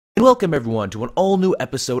Welcome everyone to an all-new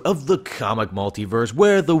episode of the Comic Multiverse,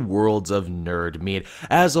 where the worlds of nerd meet.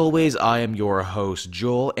 As always, I am your host,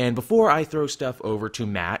 Joel, and before I throw stuff over to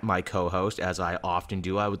Matt, my co-host, as I often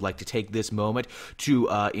do, I would like to take this moment to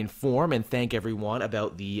inform and thank everyone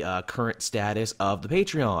about the current status of the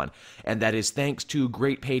Patreon. And that is thanks to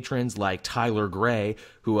great patrons like Tyler Gray,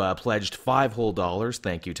 who pledged $5 whole.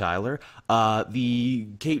 Thank you, Tyler. The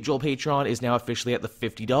Cape Joel Patreon is now officially at the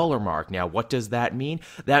 $50 mark. Now, what does that mean?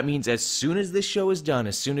 That means as soon as this show is done,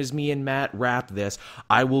 as soon as me and Matt wrap this,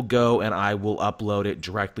 I will go and I will upload it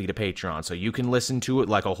directly to Patreon. So you can listen to it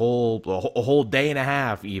like a whole day and a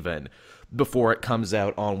half even before it comes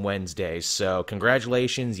out on Wednesdays. So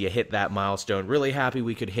congratulations, you hit that milestone. Really happy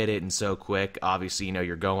we could hit it and so quick. Obviously, you know,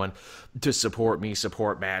 you're going to support me,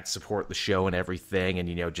 support Matt, support the show and everything, and,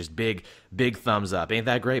 you know, just big thumbs up. Ain't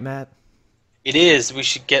that great, Matt? It is. We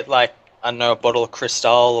should get, like, I don't know, a bottle of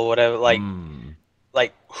Cristal or whatever, like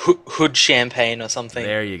Hood champagne or something.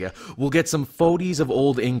 There you go. We'll get some photies of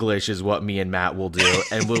Old English is what me and Matt will do,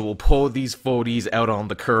 and we will pull these photies out on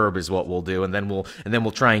the curb is what we'll do, and then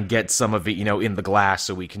we'll try and get some of it, you know, in the glass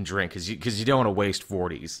so we can drink, because you don't want to waste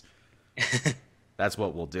 40s. That's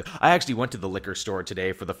what we'll do. I actually went to the liquor store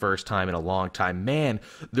today for the first time in a long time. Man,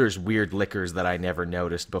 there's weird liquors that I never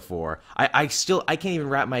noticed before. I can't even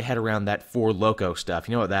wrap my head around that Four Loko stuff.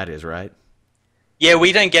 You know what that is, right? Yeah,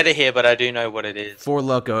 we don't get it here, but I do know what it is. Four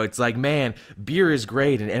Loko. It's like, man, beer is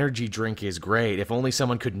great and energy drink is great. If only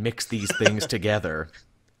someone could mix these things together.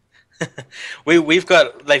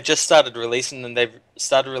 They've just started releasing them. They've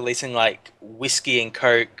started releasing, like, whiskey and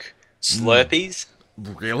Coke Slurpees.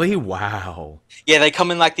 Really? Wow. Yeah, they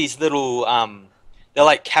come in like these little, they're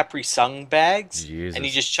like Capri Sun bags, Jesus. and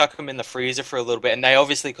you just chuck them in the freezer for a little bit. And they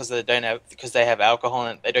obviously, because they have alcohol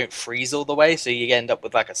in it, they don't freeze all the way, so you end up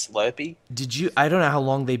with like a Slurpee. I don't know how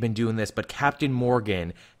long they've been doing this, but Captain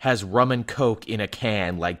Morgan has rum and Coke in a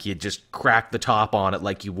can. Like, you just crack the top on it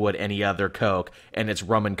like you would any other Coke, and it's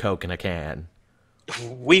rum and Coke in a can.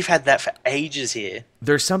 We've had that for ages here.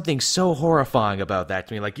 There's something so horrifying about that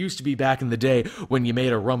to me. Like, used to be back in the day when you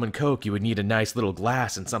made a rum and Coke, you would need a nice little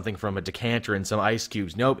glass and something from a decanter and some ice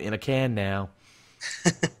cubes. Nope, in a can now.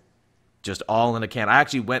 Just all in a can. I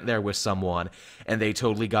actually went there with someone, and they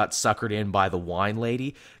totally got suckered in by the wine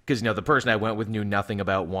lady. Because, you know, the person I went with knew nothing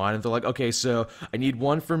about wine. And they're like, okay, so I need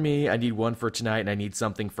one for me, I need one for tonight, and I need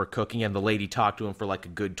something for cooking. And the lady talked to him for like a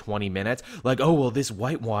good 20 minutes. Like, oh, well, this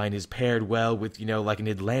white wine is paired well with, you know, like an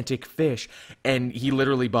Atlantic fish. And he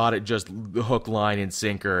literally bought it just hook, line, and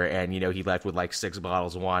sinker. And, you know, he left with like 6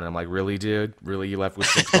 bottles of wine. I'm like, really, dude? Really, you left with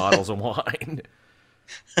 6 bottles of wine?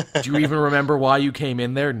 Do you even remember why you came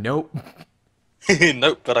in there? Nope.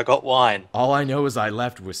 Nope, but I got wine. All I know is I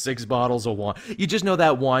left with 6 bottles of wine. You just know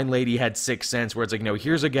that wine lady had 6 cents, where it's like, you know,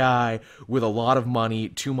 here's a guy with a lot of money,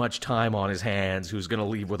 too much time on his hands, who's going to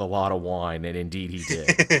leave with a lot of wine, and indeed he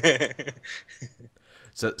did.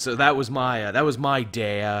 So that was my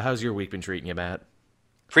day. How's your week been treating you, Matt?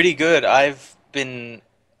 Pretty good. I've been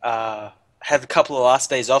had a couple of last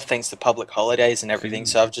days off thanks to public holidays and everything,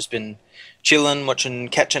 so I've just been chilling,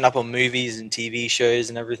 catching up on movies and TV shows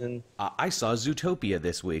and everything. I saw Zootopia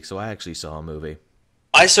this week, so I actually saw a movie.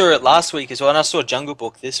 I saw it last week as well, and I saw Jungle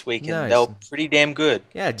Book this week, and Nice. they were pretty damn good.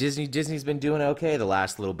 Yeah, Disney's been doing okay the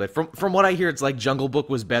last little bit. From what I hear, it's like Jungle Book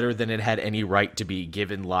was better than it had any right to be,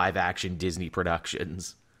 given live-action Disney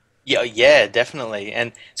productions. Yeah, definitely.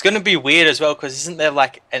 And it's going to be weird as well, because isn't there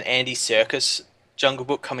like an Andy Serkis Jungle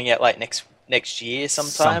Book coming out like next year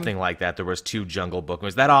sometime? Something like that. There was 2 Jungle Book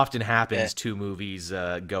movies. That often happens. Yeah. 2 movies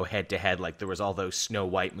go head to head. Like there was all those Snow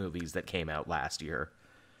White movies that came out last year.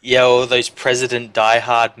 Yeah, all those President Die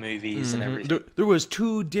Hard movies and everything. There was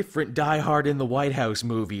 2 different Die Hard in the White House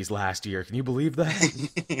movies last year. Can you believe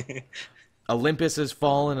that? Olympus Has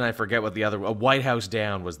Fallen, and I forget what the other... White House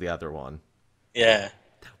Down was the other one. Yeah.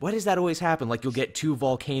 Why does that always happen? Like, you'll get 2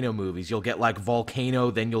 volcano movies. You'll get, like, Volcano,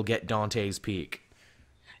 then you'll get Dante's Peak.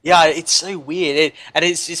 Yeah, it's so weird.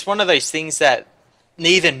 It's one of those things that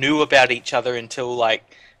neither knew about each other until,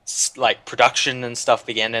 like production and stuff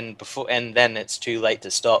began, and then it's too late to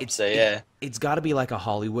stop, It's got to be like a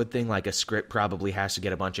Hollywood thing. Like, a script probably has to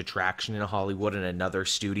get a bunch of traction in Hollywood, and another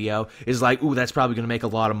studio is like, ooh, that's probably going to make a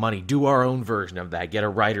lot of money. Do our own version of that. Get a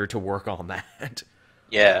writer to work on that.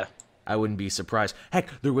 Yeah. I wouldn't be surprised. Heck,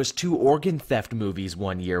 there was 2 organ theft movies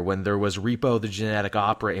one year, when there was Repo the Genetic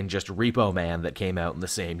Opera and just Repo Man that came out in the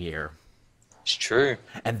same year. It's true.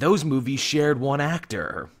 And those movies shared one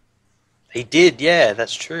actor. They did, yeah,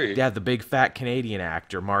 that's true. Yeah, the big fat Canadian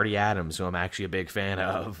actor, Marty Adams, who I'm actually a big fan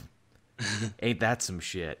of. Ain't that some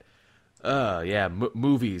shit? Yeah,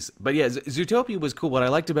 movies. But yeah, Zootopia was cool. What I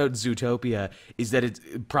liked about Zootopia is that it's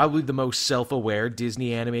probably the most self-aware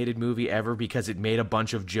Disney animated movie ever because it made a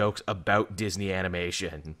bunch of jokes about Disney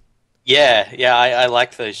animation. Yeah, I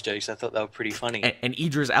liked those jokes. I thought they were pretty funny. And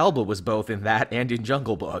Idris Elba was both in that and in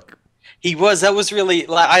Jungle Book. He was. That was really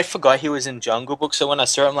like I forgot he was in Jungle Book. So when I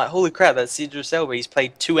saw him, I'm like, holy crap, that's Idris Elba. He's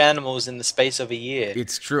played two animals in the space of a year.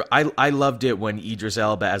 It's true. I loved it when Idris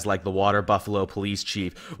Elba, as like the water buffalo police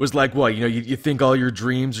chief, was like, "What? You think all your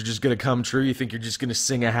dreams are just gonna come true? You think you're just gonna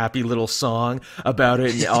sing a happy little song about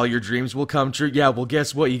it, and all your dreams will come true? Yeah. Well,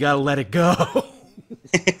 guess what? You gotta let it go."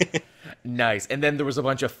 Nice. And then there was a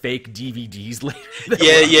bunch of fake DVDs later.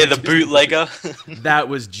 Yeah, the bootlegger. That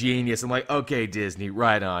was genius. I'm like, okay, Disney,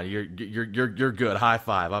 right on. You're good. High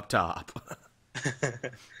five up top.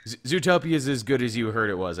 Zootopia is as good as you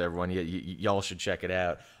heard it was, everyone. Y'all should check it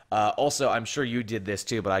out. Also, I'm sure you did this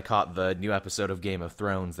too, but I caught the new episode of Game of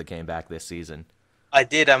Thrones that came back this season. I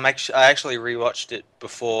did. I actually rewatched it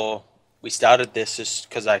before we started this, just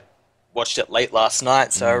because I watched it late last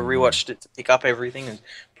night. So I rewatched it to pick up everything, and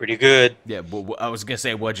pretty good. Yeah, well, I was gonna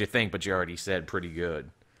say what'd you think, but you already said pretty good.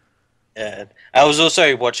 Yeah, I was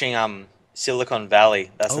also watching Silicon Valley.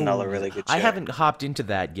 That's another Oh, really good show. I haven't hopped into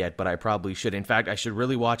that yet, but I probably should. In fact, I should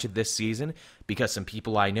really watch it this season because some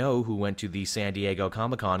people I know who went to the San Diego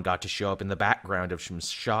Comic-Con got to show up in the background of some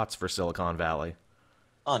shots for Silicon Valley.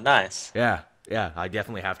 Oh, nice. Yeah, I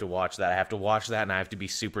definitely have to watch that. I have to watch that, and I have to be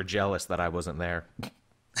super jealous that I wasn't there.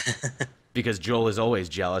 Because Joel is always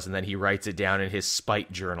jealous, and then he writes it down in his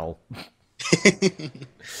spite journal.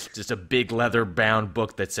 Just a big leather-bound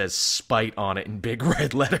book that says "spite" on it in big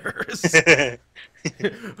red letters.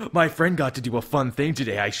 My friend got to do a fun thing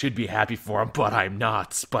today. I should be happy for him, but I'm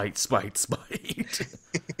not. Spite, spite, spite.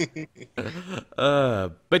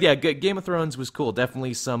 But yeah, Game of Thrones was cool.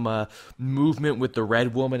 Definitely some movement with the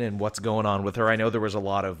Red Woman and what's going on with her. I know there was a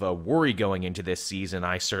lot of worry going into this season.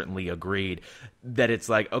 I certainly agreed that it's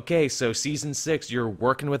like, okay, so season 6, you're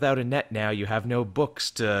working without a net now. You have no books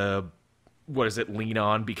to, lean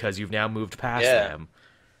on because you've now moved past them.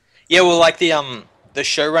 Yeah, well, like the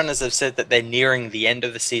showrunners have said that they're nearing the end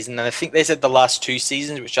of the season, and I think they said the last 2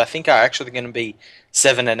 seasons, which I think are actually going to be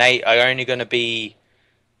 7 and 8, are only going to be,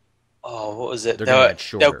 oh, what was it? They're going to get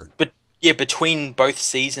shorter. But yeah, between both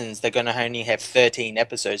seasons, they're going to only have 13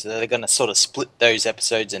 episodes. So they're going to sort of split those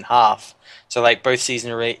episodes in half. So like both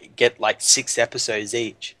seasons get like 6 episodes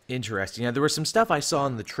each. Interesting. Yeah, there was some stuff I saw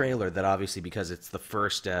in the trailer that obviously because it's the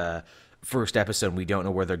first episode, we don't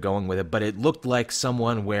know where they're going with it, but it looked like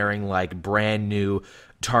someone wearing like brand new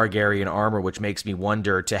Targaryen armor, which makes me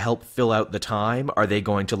wonder, to help fill out the time, are they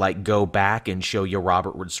going to like go back and show you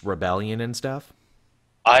Robert's rebellion and stuff?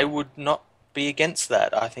 I would not be against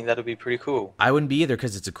that. I think that would be pretty cool. I wouldn't be either,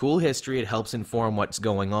 because it's a cool history. It helps inform what's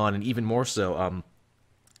going on, and even more so,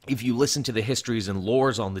 if you listen to the histories and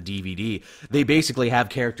lores on the DVD, they basically have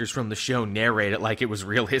characters from the show narrate it like it was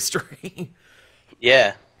real history.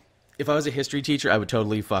 Yeah. If I was a history teacher, I would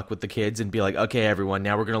totally fuck with the kids and be like, okay, everyone,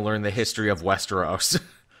 now we're going to learn the history of Westeros.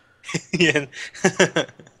 Yeah.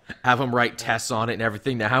 Have them write tests on it and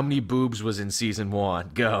everything. Now, how many boobs was in season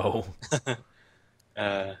 1? Go.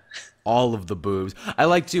 All of the boobs. I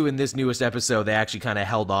like to, in this newest episode, they actually kind of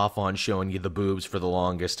held off on showing you the boobs for the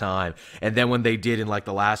longest time. And then when they did in like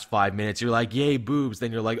the last 5 minutes, you're like, yay, boobs.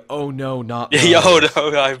 Then you're like, oh no, not those. Oh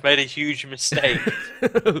no, I've made a huge mistake.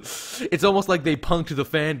 It's almost like they punked the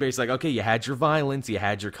fan base. Like, okay, you had your violence, you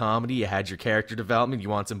had your comedy, you had your character development. You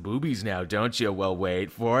want some boobies now, don't you? Well,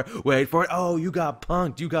 wait for it. Wait for it. Oh, you got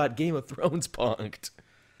punked. You got Game of Thrones punked.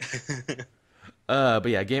 But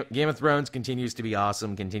yeah, Game of Thrones continues to be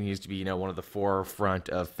awesome, continues to be, one of the forefront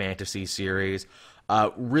of fantasy series.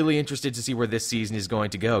 Really interested to see where this season is going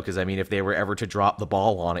to go, because, I mean, if they were ever to drop the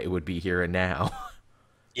ball on it, it would be here and now.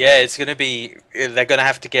 Yeah, it's going to be, they're going to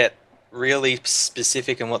have to get really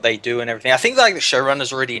specific in what they do and everything. I think, like, the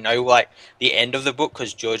showrunners already know, like, the end of the book,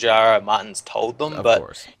 because George R.R. Martin's told them, Of but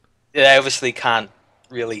course. they obviously can't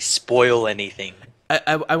really spoil anything.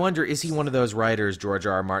 I wonder, is he one of those writers, George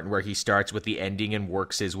R.R. Martin, where he starts with the ending and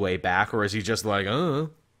works his way back, or is he just like,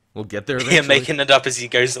 we'll get there eventually? Yeah, making it up as he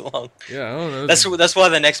goes along. Yeah, I don't know. That's why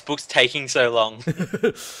the next book's taking so long.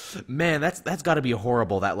 Man, that's got to be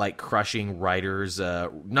horrible, that, like, crushing writers,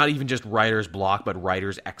 not even just writer's block, but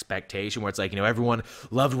writer's expectation, where it's like, everyone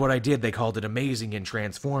loved what I did, they called it amazing and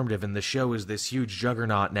transformative, and the show is this huge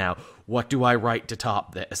juggernaut now. What do I write to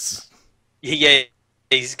top this? Yeah,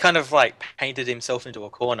 he's kind of, like, painted himself into a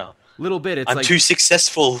corner. Little bit. It's I'm like, too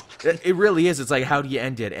successful. It really is. It's like, how do you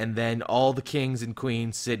end it? And then all the kings and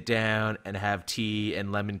queens sit down and have tea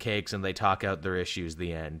and lemon cakes, and they talk out their issues.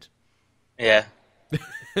 The end. Yeah.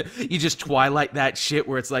 You just Twilight that shit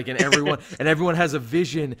where it's like, and everyone has a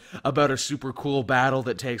vision about a super cool battle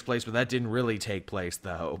that takes place, but that didn't really take place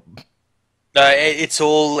though. No, it's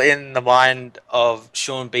all in the mind of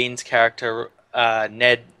Sean Bean's character,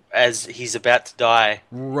 Ned, as he's about to die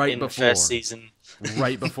Right in the first before. season.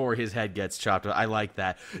 Right before his head gets chopped off. I like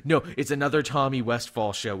that. No, it's another Tommy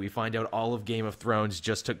Westfall show. We find out all of Game of Thrones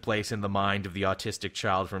just took place in the mind of the autistic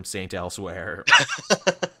child from Saint Elsewhere.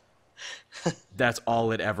 That's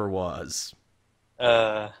all it ever was.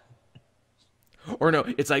 Uh, Or no,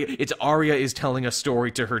 it's like it's Arya is telling a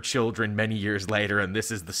story to her children many years later, and this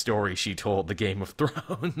is the story she told the Game of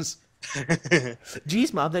Thrones.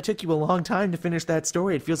 Geez, Mom, that took you a long time to finish that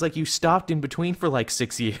story. It feels like you stopped in between for like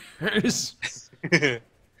 6 years.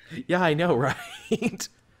 Yeah, I know, right?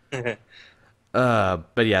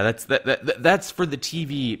 But yeah, that's for the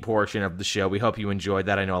TV portion of the show. We hope you enjoyed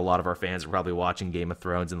that. I know a lot of our fans are probably watching Game of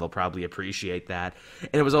Thrones, and they'll probably appreciate that.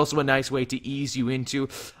 And it was also a nice way to ease you into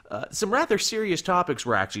some rather serious topics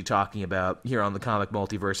we're actually talking about here on the Comic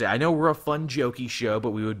Multiverse. I know we're a fun, jokey show, but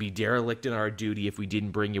we would be derelict in our duty if we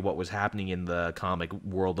didn't bring you what was happening in the comic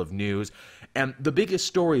world of news. And the biggest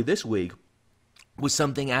story this week was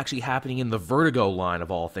something actually happening in the Vertigo line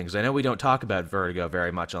of all things. I know we don't talk about Vertigo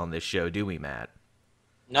very much on this show, do we, Matt?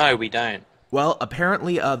 no, we don't. Well,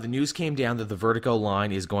 apparently the news came down that the Vertigo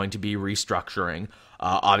line is going to be restructuring.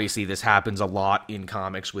 Obviously, this happens a lot in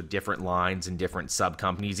comics with different lines and different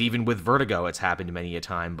sub-companies. Even with Vertigo, it's happened many a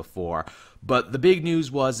time before. But the big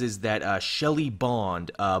news is that Shelley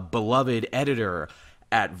Bond, a beloved editor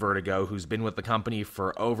at Vertigo, who's been with the company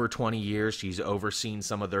for over 20 years. She's overseen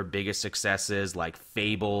some of their biggest successes like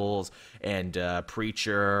Fables and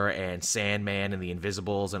Preacher and Sandman and The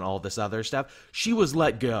Invisibles and all this other stuff. She was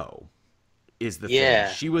let go, is the Yeah.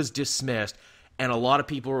 thing. She was dismissed. And a lot of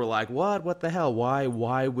people were like, what the hell?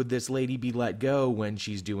 Why would this lady be let go when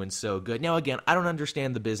she's doing so good? Now, again, I don't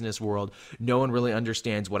understand the business world. No one really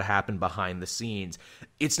understands what happened behind the scenes.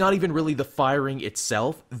 It's not even really the firing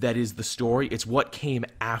itself that is the story. It's what came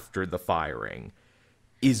after the firing.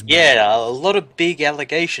 Yeah, a lot of big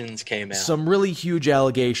allegations came out. Some really huge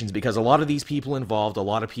allegations because a lot of these people involved, a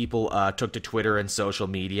lot of people took to Twitter and social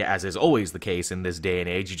media, as is always the case in this day and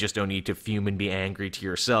age. You just don't need to fume and be angry to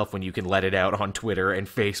yourself when you can let it out on Twitter and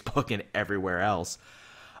Facebook and everywhere else.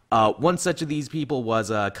 One such of these people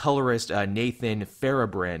was colorist Nathan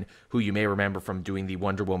Farabrin, who you may remember from doing the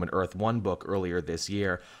Wonder Woman Earth 1 book earlier this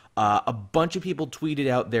year. A bunch of people tweeted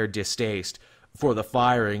out their distaste for the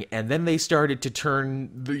firing, and then they started to turn,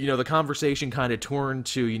 the conversation kind of turned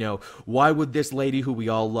to, why would this lady who we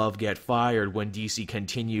all love get fired when DC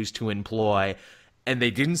continues to employ, and they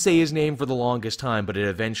didn't say his name for the longest time, but it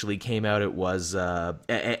eventually came out it was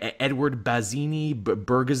Edward Bergazzini,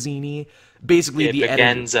 basically Yeah, the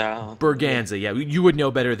Berganza. editor. Berganza, yeah, you would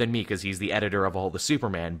know better than me because he's the editor of all the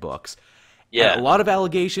Superman books. Yeah. And a lot of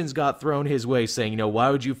allegations got thrown his way saying, why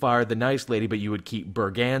would you fire the nice lady, but you would keep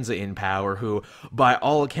Berganza in power, who, by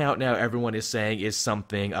all account now, everyone is saying is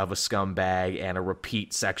something of a scumbag and a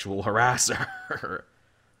repeat sexual harasser.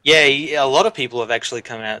 Yeah, a lot of people have actually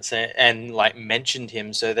come out and mentioned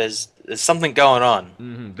him, so there's something going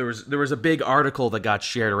on. There was a big article that got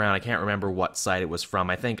shared around. I can't remember what site it was from.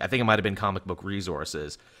 I think it might have been Comic Book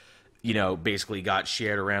Resources. Basically got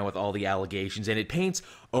shared around with all the allegations, and it paints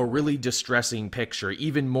a really distressing picture,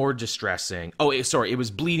 even more distressing. Oh, sorry, it was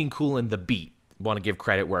Bleeding Cool and The Beat. Want to give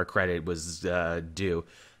credit where credit was due.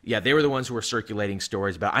 Yeah, they were the ones who were circulating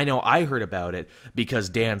stories about. I know I heard about it because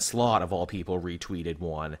Dan Slott, of all people, retweeted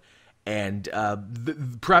one. And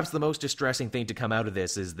perhaps the most distressing thing to come out of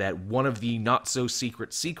this is that one of the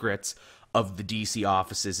not-so-secret secrets of the DC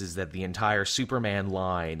offices is that the entire Superman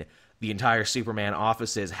line, the entire Superman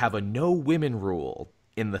offices have a no women rule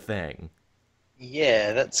in the thing.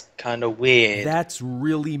 Yeah, that's kind of weird. That's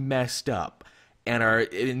really messed up.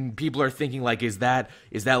 And people are thinking is that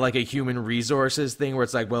like a human resources thing where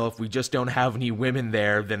it's like, well, if we just don't have any women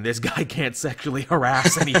there, then this guy can't sexually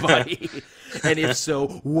harass anybody. And if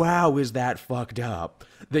so, wow, is that fucked up?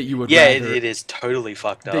 That you would it is totally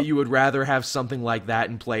fucked up. That you would rather have something like that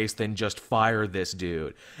in place than just fire this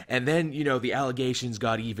dude. And then, the allegations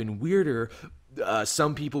got even weirder.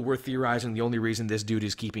 Some people were theorizing the only reason this dude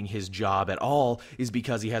is keeping his job at all is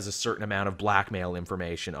because he has a certain amount of blackmail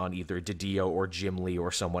information on either DiDio or Jim Lee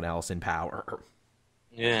or someone else in power.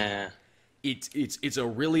 Yeah. It's a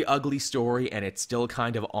really ugly story, and it's still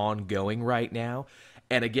kind of ongoing right now.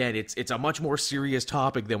 And again, it's a much more serious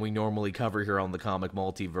topic than we normally cover here on the Comic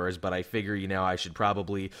Multiverse, but I figure, I should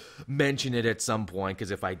probably mention it at some point,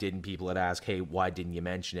 because if I didn't, people would ask, hey, why didn't you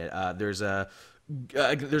mention it? There's a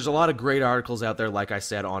There's a lot of great articles out there, like I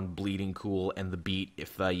said, on Bleeding Cool and The Beat,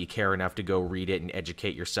 if you care enough to go read it and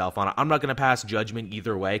educate yourself on it. I'm not going to pass judgment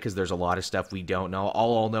either way, because there's a lot of stuff we don't know.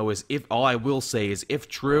 All I'll know is, all I will say is, if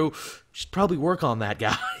true, should probably work on that,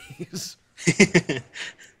 guys.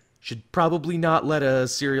 Should probably not let a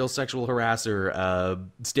serial sexual harasser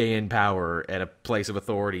stay in power at a place of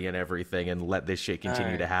authority and everything, and let this shit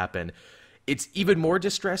continue to happen. It's even more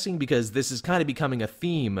distressing because this is kind of becoming a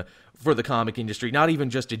theme for the comic industry, not even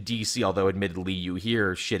just at DC, although admittedly you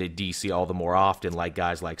hear shit at DC all the more often, like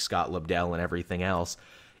guys like Scott Lobdell and everything else.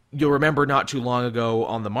 You'll remember not too long ago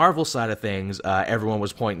on the Marvel side of things, everyone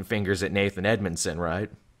was pointing fingers at Nathan Edmondson, right?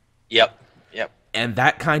 Yep. Yep. And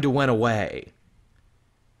that kind of went away.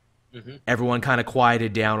 Everyone kind of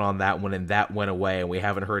quieted down on that one, and that went away, and we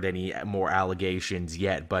haven't heard any more allegations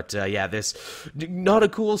yet. But yeah, this not a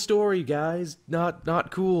cool story, guys.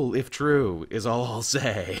 Not cool, if true, is all I'll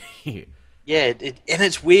say. Yeah, and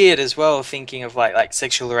it's weird as well, thinking of like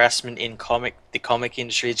sexual harassment in the comic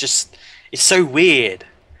industry. It's so weird.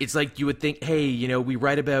 It's like you would think, hey, we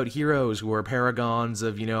write about heroes who are paragons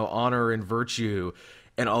of, honor and virtue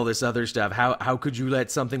and all this other stuff. How could you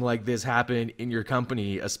let something like this happen in your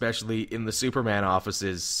company, especially in the Superman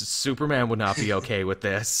offices? Superman would not be okay with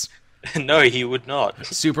this. No, he would not.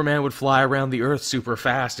 Superman would fly around the Earth super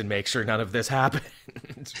fast and make sure none of this happened.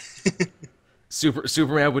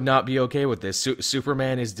 Superman would not be okay with this.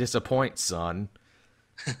 Superman is disappointed, son.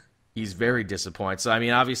 He's very disappointed. So, I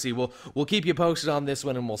mean, obviously, we'll keep you posted on this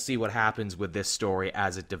one, and we'll see what happens with this story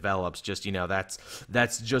as it develops. Just,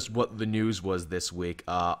 that's just what the news was this week.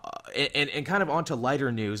 And kind of onto lighter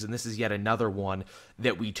news, and this is yet another one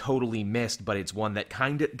that we totally missed, but it's one that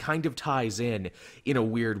kind of ties in a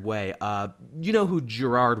weird way. You know who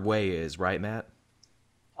Gerard Way is, right, Matt?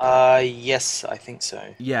 Yes, I think so.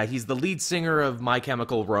 Yeah, he's the lead singer of My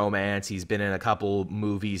Chemical Romance. He's been in a couple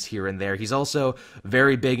movies here and there. He's also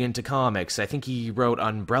very big into comics. I think he wrote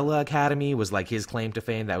Umbrella Academy, was like his claim to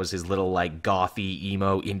fame. That was his little like gothy,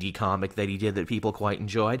 emo, indie comic that he did that people quite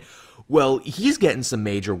enjoyed. Well, he's getting some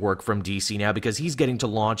major work from DC now because he's getting to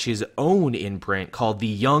launch his own imprint called the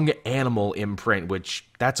Young Animal Imprint, which,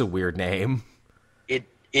 that's a weird name. Yeah,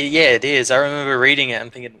 it is. I remember reading it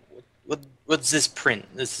and thinking, what's this print?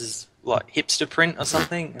 This is what, hipster print or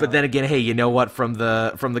something? But then again, hey, you know what? From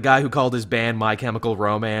the guy who called his band My Chemical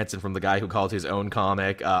Romance, and from the guy who called his own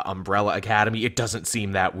comic Umbrella Academy, it doesn't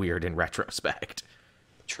seem that weird in retrospect.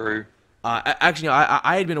 True. Actually,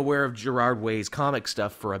 I had been aware of Gerard Way's comic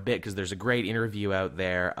stuff for a bit because there's a great interview out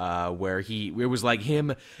there where it was like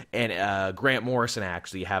him and Grant Morrison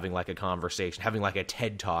actually having like a conversation, having like a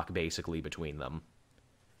TED Talk basically between them.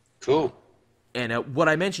 Cool. And what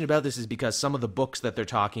I mentioned about this is because some of the books that they're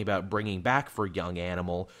talking about bringing back for Young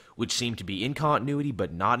Animal, which seem to be in continuity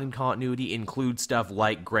but not in continuity, include stuff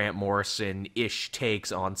like Grant Morrison-ish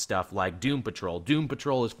takes on stuff like Doom Patrol. Doom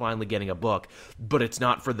Patrol is finally getting a book, but it's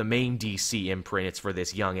not for the main DC imprint, it's for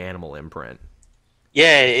this Young Animal imprint.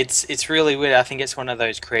 Yeah, it's really weird. I think it's one of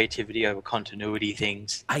those creativity over continuity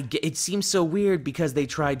things. It seems so weird because they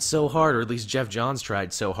tried so hard, or at least Jeff Johns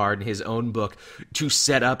tried so hard in his own book, to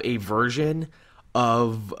set up a version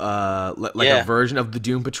of a version of the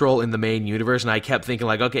Doom Patrol in the main universe, and I kept thinking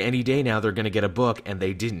like, okay, any day now they're going to get a book, and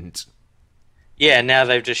they didn't. Yeah, now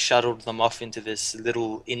they've just shuttled them off into this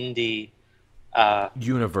little indie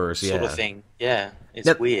universe sort of thing. Yeah,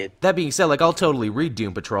 it's weird. That being said, like, I'll totally read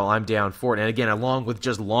Doom Patrol. I'm down for it. And again, along with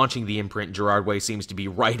just launching the imprint, Gerard Way seems to be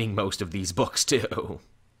writing most of these books too.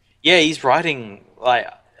 Yeah, he's writing like,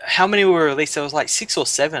 how many were released? There was like 6 or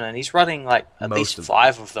 7, and he's writing like at least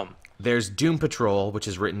 5 of them. There's Doom Patrol, which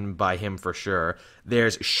is written by him for sure.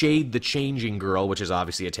 There's Shade the Changing Girl, which is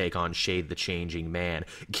obviously a take on Shade the Changing Man.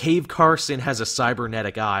 Cave Carson has a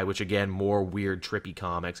cybernetic eye, which again, more weird, trippy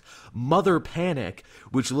comics. Mother Panic,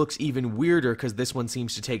 which looks even weirder because this one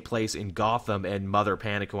seems to take place in Gotham, and Mother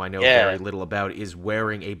Panic, who I know very little about, is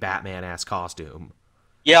wearing a Batman-ass costume.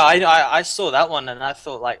 Yeah, I saw that one, and I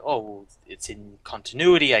thought like, oh, well, it's in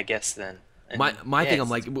continuity, I guess then. My thing, I'm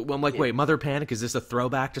like, wait, Mother Panic, is this a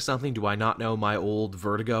throwback to something? Do I not know my old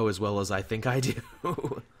Vertigo as well as I think I do?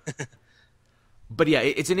 But yeah,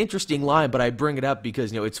 it's an interesting line, but I bring it up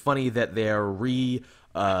because, it's funny that they're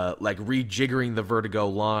rejiggering the Vertigo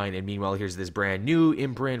line, and meanwhile here's this brand new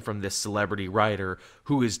imprint from this celebrity writer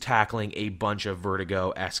who is tackling a bunch of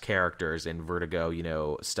Vertigo-esque characters and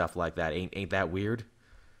Vertigo, stuff like that. Ain't that weird?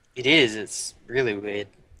 It is. It's really weird.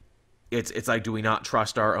 It's like, do we not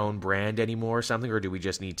trust our own brand anymore or something, or do we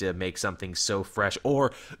just need to make something so fresh?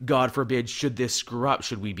 Or, God forbid, should this screw up,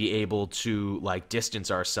 should we be able to like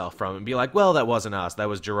distance ourselves from it and be like, well, that wasn't us, that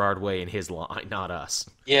was Gerard Way and his line, not us.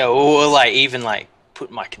 Yeah, or like even like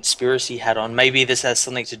put my conspiracy hat on. Maybe this has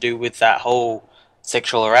something to do with that whole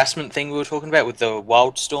sexual harassment thing we were talking about with the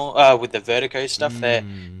Wildstorm, with the Vertigo stuff. They're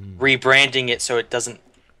rebranding it so it doesn't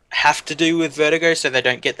have to do with Vertigo, so they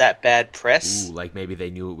don't get that bad Ooh, press. like maybe they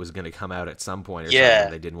knew it was going to come out at some point or something. Yeah,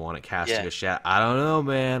 They didn't want it casting yeah, a shadow. I don't know,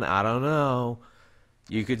 man. I don't know.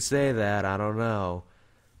 You could say that. I don't know.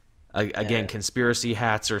 Again, yeah. conspiracy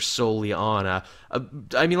hats are solely on.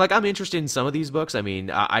 I mean, like, I'm interested in some of these books. I mean,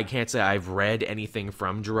 I can't say I've read anything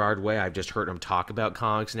from Gerard Way. I've just heard him talk about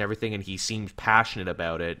comics and everything, and he seemed passionate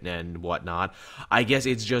about it and whatnot. I guess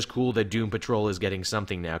it's just cool that Doom Patrol is getting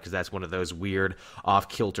something now, because that's one of those weird,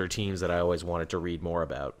 off-kilter teams that I always wanted to read more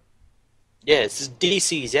about. Yeah, it's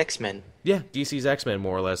DC's X-Men. Yeah, DC's X-Men,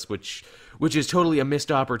 more or less, which is totally a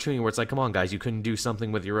missed opportunity where it's like, come on, guys, you couldn't do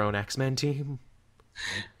something with your own X-Men team?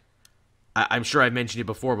 I'm sure I've mentioned it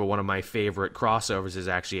before, but one of my favorite crossovers is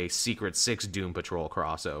actually a Secret Six Doom Patrol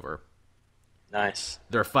crossover. Nice.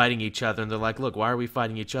 They're fighting each other, and they're like, look, why are we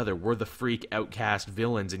fighting each other? We're the freak outcast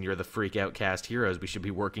villains, and you're the freak outcast heroes. We should be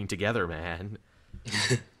working together, man.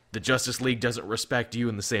 The Justice League doesn't respect you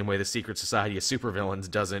in the same way the Secret Society of Supervillains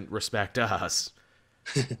doesn't respect us.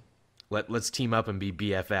 Let's team up and be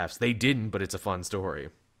BFFs. They didn't, but it's a fun story.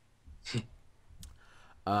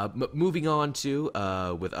 Moving on to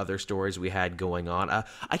with other stories we had going on.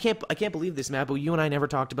 I can't believe this, Matt, but you and I never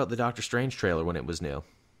talked about the Doctor Strange trailer when it was new.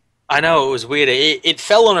 I know it was weird. It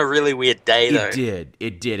fell on a really weird day, though. It did.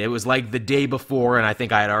 It did. It was like the day before, and I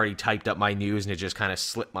think I had already typed up my news, and it just kind of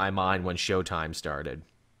slipped my mind when Showtime started.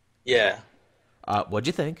 Yeah. What'd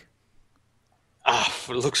you think? Ah,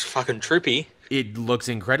 it looks fucking trippy. It looks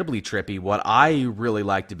incredibly trippy. What I really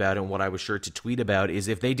liked about it and what I was sure to tweet about is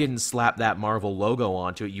if they didn't slap that Marvel logo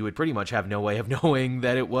onto it, you would pretty much have no way of knowing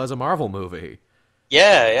that it was a Marvel movie.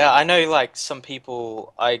 Yeah, yeah. I know, like some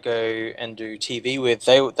people I go and do TV with,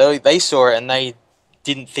 they saw it and they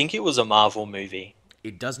didn't think it was a Marvel movie.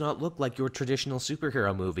 It does not look like your traditional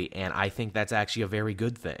superhero movie, and I think that's actually a very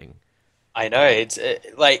good thing. I know it's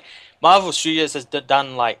like Marvel Studios has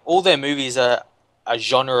done like all their movies are a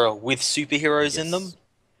genre with superheroes in them. Yes.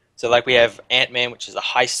 So like we have Ant-Man, which is a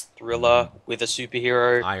heist thriller with a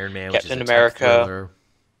superhero. Iron Man, which is Captain a tech America, thriller.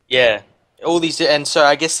 yeah, all these, and so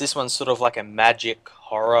I guess this one's sort of like a magic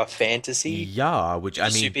horror fantasy Yeah, which I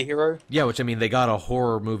mean, superhero. they got a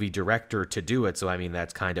horror movie director to do it, so I mean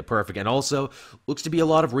that's kind of perfect. And also looks to be a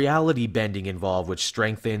lot of reality bending involved, which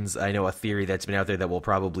strengthens, I know, a theory that's been out there that we'll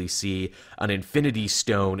probably see an Infinity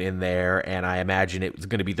Stone in there, and I imagine it's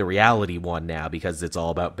going to be the reality one now because it's all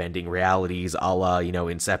about bending realities, a la,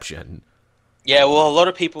 Inception. Yeah, well, a lot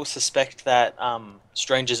of people suspect that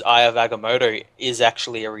Stranger's Eye of Agamotto is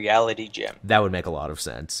actually a reality gem. That would make a lot of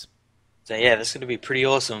sense. So yeah, that's going to be pretty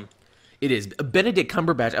awesome. It is. Benedict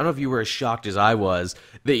Cumberbatch, I don't know if you were as shocked as I was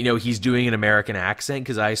that, he's doing an American accent,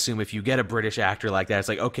 because I assume if you get a British actor like that, it's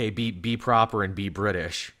like, okay, be proper and be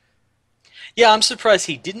British. Yeah, I'm surprised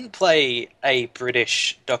he didn't play a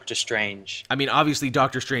British Doctor Strange. I mean, obviously,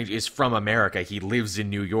 Doctor Strange is from America. He lives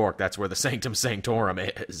in New York. That's where the Sanctum Sanctorum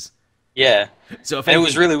is. Yeah, So if and it anything,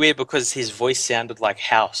 was really weird because his voice sounded like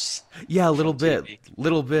House yeah, a little from bit,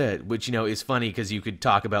 TV. which is funny because you could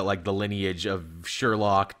talk about like the lineage of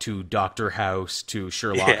Sherlock to Doctor House to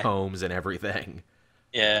Sherlock Yeah, Holmes and everything,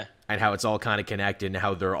 yeah, and how it's all kind of connected and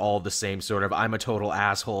how they're all the same sort of I'm a total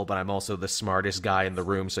asshole, but I'm also the smartest guy in the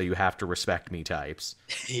room, so you have to respect me types.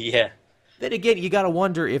 yeah. Then again, you gotta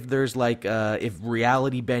wonder if there's like if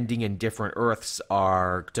reality bending and different Earths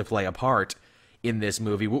are to play a part in this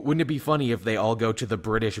movie. Wouldn't it be funny if they all go to the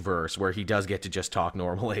British verse where he does get to just talk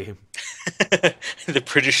normally? The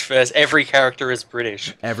British first. Every character is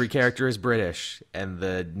British. Every character is British, and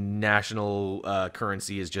the national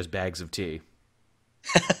currency is just bags of tea.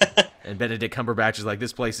 And Benedict Cumberbatch is like,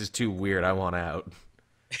 this place is too weird, I want out.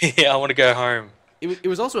 Yeah, I want to go home. It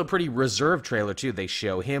was also a pretty reserved trailer, too. They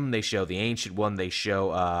show him, they show the Ancient One, they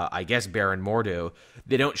show, I guess, Baron Mordo.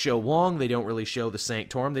 They don't show Wong, they don't really show the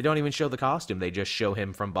Sanctorum, they don't even show the costume, they just show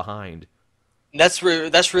him from behind. That's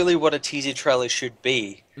really what a teaser trailer should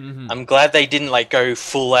be. Mm-hmm. I'm glad they didn't like go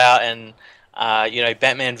full out and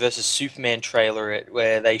Batman versus Superman trailer it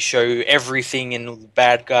where they show everything and the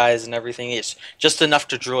bad guys and everything. It's just enough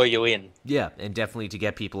to draw you in. Yeah, and definitely to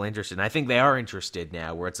get people interested. And I think they are interested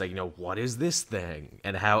now, where it's like, what is this thing?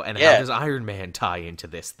 And how does Iron Man tie into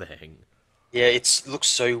this thing? Yeah, it looks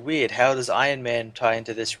so weird. How does Iron Man tie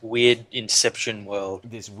into this weird Inception world?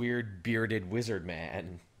 This weird bearded wizard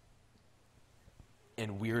man.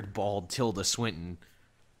 and weird bald Tilda Swinton.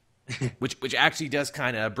 Which actually does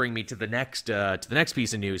kind of bring me to the next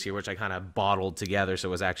piece of news here, which I kind of bottled together, so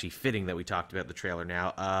it was actually fitting that we talked about the trailer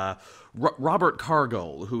now. Robert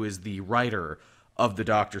Cargill, who is the writer of the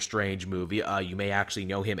Doctor Strange movie, you may actually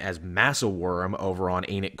know him as Massa Worm over on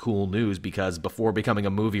Ain't It Cool News, because before becoming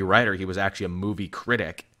a movie writer, he was actually a movie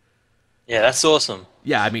critic. Yeah, that's awesome.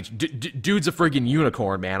 Yeah, I mean, dude's a friggin'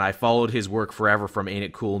 unicorn, man. I followed his work forever, from Ain't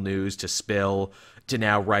It Cool News to Spill to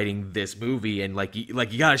now writing this movie, and like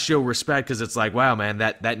you gotta show respect, because it's like, wow, man,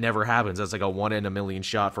 that never happens. That's like a 1 in a million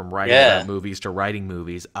shot from writing about movies to writing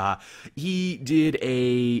movies. He did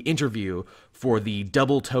a interview for the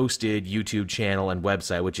Double Toasted YouTube channel and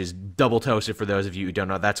website, which is Double Toasted, for those of you who don't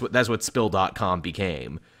know. That's what Spill.com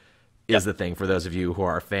became. Is the thing, for those of you who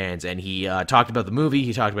are fans. And he talked about the movie.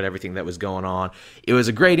 He talked about everything that was going on. It was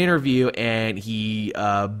a great interview, and he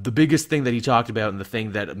the biggest thing that he talked about, and the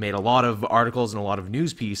thing that made a lot of articles and a lot of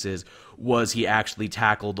news pieces, was he actually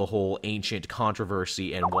tackled the whole ancient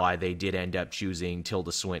controversy and why they did end up choosing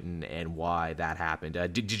Tilda Swinton and why that happened.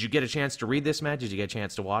 Did you get a chance to read this, Matt? Did you get a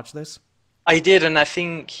chance to watch this? I did, and I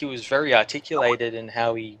think he was very articulated in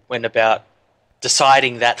how he went about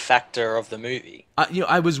deciding that factor of the movie.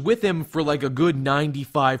 I was with him for like a good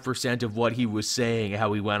 95% of what he was saying,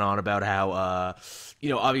 how he went on about how,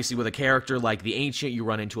 obviously with a character like the Ancient, you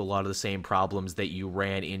run into a lot of the same problems that you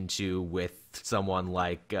ran into with someone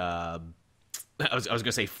like, I was going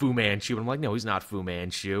to say Fu Manchu, and I'm like, no, he's not Fu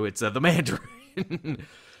Manchu, it's the Mandarin.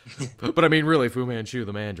 But I mean, really, Fu Manchu,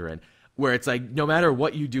 the Mandarin. Where it's like, no matter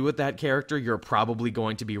what you do with that character, you're probably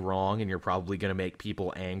going to be wrong, and you're probably going to make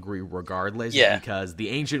people angry regardless. Yeah. Because the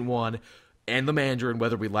Ancient One and the Mandarin,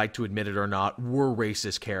 whether we like to admit it or not, were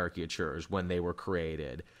racist caricatures when they were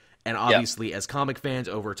created. And obviously, as comic fans,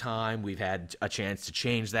 over time, we've had a chance to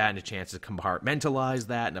change that, and a chance to compartmentalize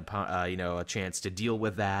that, and a chance to deal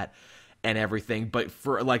with that and everything. But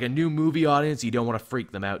for like a new movie audience, you don't want to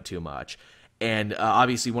freak them out too much. And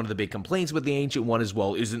obviously one of the big complaints with the Ancient One is,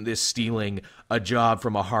 well, isn't this stealing a job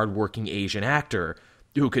from a hardworking Asian actor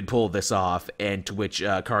who could pull this off? And to which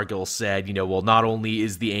Cargill said, well, not only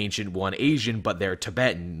is the Ancient One Asian, but they're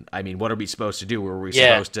Tibetan. I mean, what are we supposed to do? Were we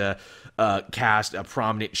supposed to cast a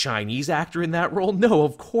prominent Chinese actor in that role? No,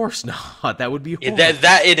 of course not. That would be horrible.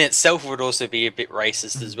 That in itself would also be a bit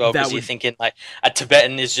racist as well, because you're thinking like a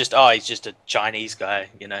Tibetan is just, he's just a Chinese guy,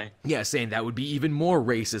 Yeah, saying that would be even more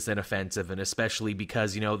racist and offensive, and especially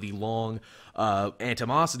because, the long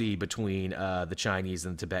animosity between the Chinese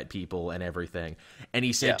and the Tibet people and everything. And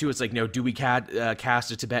he said, too, it's like, do we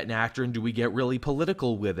cast a Tibetan actor, and do we get really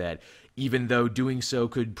political with it? Even though doing so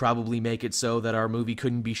could probably make it so that our movie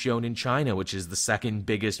couldn't be shown in China, which is the second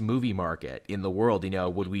biggest movie market in the world.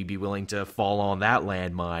 Would we be willing to fall on that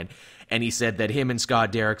landmine? And he said that him and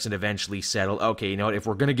Scott Derrickson eventually settled, okay, if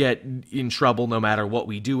we're going to get in trouble no matter what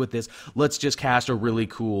we do with this, let's just cast a really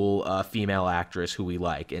cool female actress who we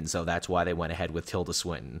like. And so that's why they went ahead with Tilda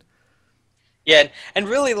Swinton. Yeah, and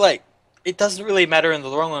really, like, it doesn't really matter in the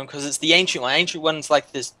long run, because it's the Ancient One. Ancient One's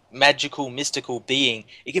like this magical, mystical being.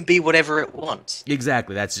 It can be whatever it wants.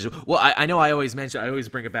 Exactly. Well, I know I always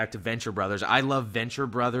bring it back to Venture Brothers. I love Venture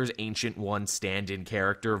Brothers' Ancient One stand-in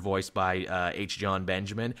character, voiced by H. John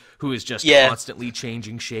Benjamin, who is just constantly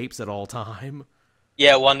changing shapes at all time.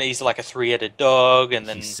 Yeah, he's like a three-headed dog, and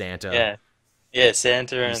then he's Santa. Yeah,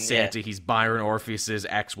 Santa. He's Santa. Yeah. He's Byron Orpheus's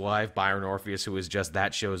ex-wife, Byron Orpheus, who is just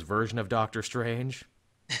that show's version of Doctor Strange.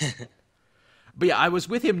 But yeah, I was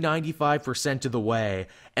with him 95% of the way,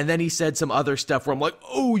 and then he said some other stuff where I'm like,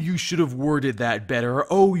 oh, you should have worded that better, or,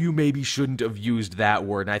 oh, you maybe shouldn't have used that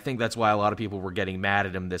word, and I think that's why a lot of people were getting mad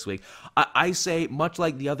at him this week. I say, much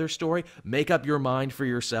like the other story, make up your mind for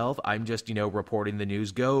yourself. I'm just, reporting the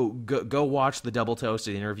news. Go watch the Double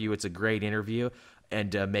Toasted interview. It's a great interview.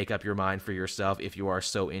 And make up your mind for yourself if you are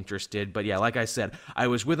so interested. But yeah, like I said, I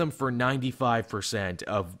was with him for 95%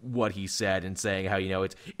 of what he said, and saying how,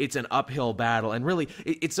 it's an uphill battle. And really,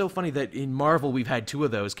 it's so funny that in Marvel we've had two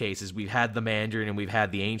of those cases. We've had the Mandarin and we've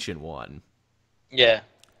had the Ancient One. Yeah.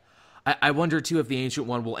 I wonder, too, if the Ancient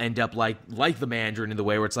One will end up like the Mandarin, in the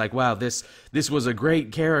way where it's like, wow, this was a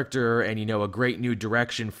great character and, a great new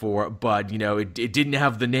direction for it, but, it didn't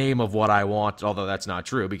have the name of what I want, although that's not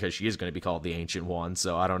true, because she is going to be called the Ancient One,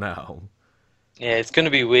 so I don't know. Yeah, it's going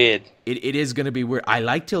to be weird. It is going to be weird. I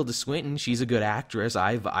like Tilda Swinton. She's a good actress.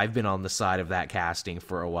 I've been on the side of that casting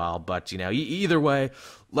for a while, but, either way,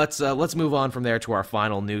 let's move on from there to our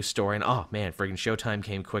final news story. And oh man, friggin' Showtime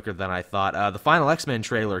came quicker than I thought. The final X-Men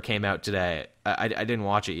trailer came out today. I didn't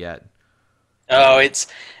watch it yet. Oh, it's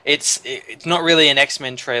not really an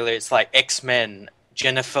X-Men trailer. It's like X-Men,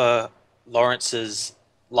 Jennifer Lawrence's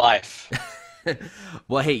life.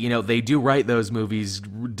 Well, hey, they do write those movies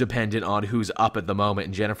dependent on who's up at the moment,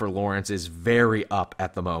 and Jennifer Lawrence is very up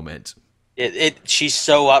at the moment. She's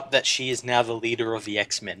so up that she is now the leader of the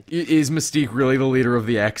X-Men. Is Mystique really the leader of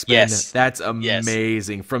the X-Men? Yes. That's Yes.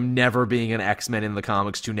 amazing. From never being an X-Men in the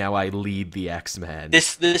comics to now I lead the X-Men.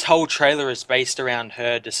 This whole trailer is based around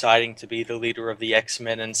her deciding to be the leader of the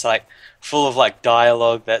X-Men, and it's like full of like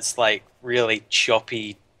dialogue that's like really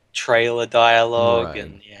choppy trailer dialogue, Right.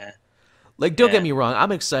 and yeah. Like, don't get Yeah. me wrong,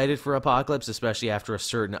 I'm excited for Apocalypse, especially after a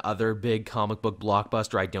certain other big comic book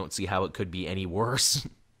blockbuster. I don't see how it could be any worse.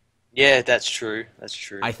 Yeah, that's true. That's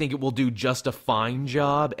true. I think it will do just a fine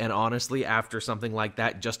job, and honestly, after something like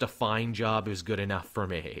that, just a fine job is good enough for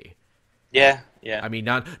me. Yeah, yeah. I mean,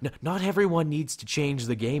 not everyone needs to change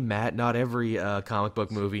the game, Matt. Not every comic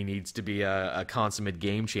book movie needs to be a consummate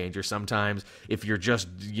game changer. Sometimes, if you're just,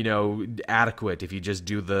 adequate, if you just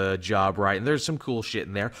do the job right, and there's some cool shit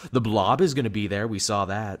in there. The Blob is going to be there. We saw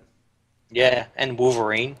that. Yeah, and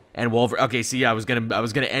Wolverine. And Wolverine. Okay, see, I was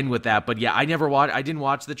gonna end with that, but yeah, I didn't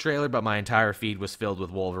watch the trailer, but my entire feed was filled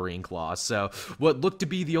with Wolverine claws. So, what looked to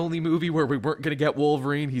be the only movie where we weren't gonna get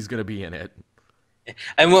Wolverine, he's gonna be in it.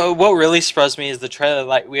 And what really surprised me is the trailer.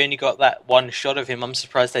 Like, we only got that one shot of him. I'm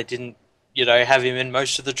surprised they didn't, have him in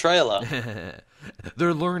most of the trailer.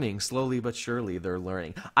 They're learning slowly but surely. They're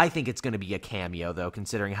learning. I think it's gonna be a cameo, though,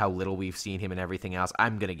 considering how little we've seen him and everything else.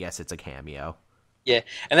 I'm gonna guess it's a cameo. Yeah,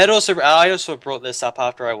 and I also brought this up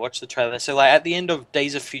after I watched the trailer. So, like, at the end of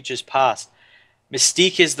Days of Futures Past,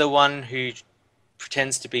 Mystique is the one who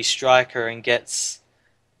pretends to be Stryker and gets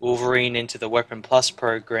Wolverine into the Weapon Plus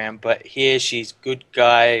program, but here she's good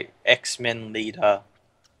guy X-Men leader.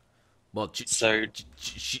 Well, So,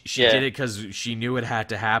 she yeah. did it because she knew it had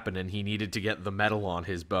to happen, and he needed to get the metal on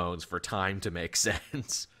his bones for time to make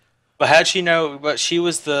sense. But how'd she know? But she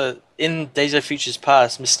was in Days of Futures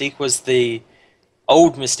Past, Mystique was the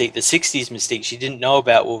old Mystique, the 60s Mystique. She didn't know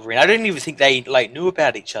about Wolverine. I don't even think they, like, knew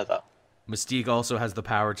about each other. Mystique also has the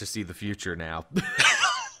power to see the future now.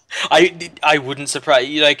 I wouldn't surprise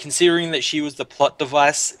considering that she was the plot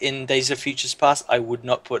device in Days of Futures Past. I would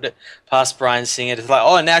not put it past Bryan Singer. It's like,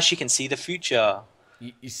 oh, now she can see the future.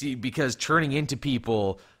 You see, because turning into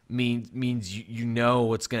people means you know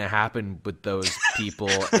what's going to happen with those people,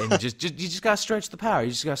 and you just got to stretch the power. You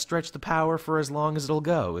just got to stretch the power for as long as it'll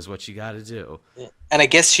go. Is what you got to do. Yeah. And I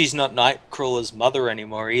guess she's not Nightcrawler's mother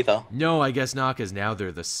anymore either. No, I guess not, because now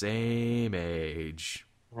they're the same age.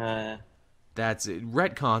 That's it.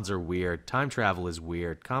 Retcons are weird. Time travel is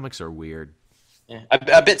weird. Comics are weird. Yeah.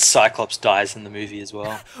 I bet Cyclops dies in the movie as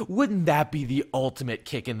well. Wouldn't that be the ultimate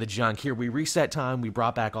kick in the junk? Here, we reset time. We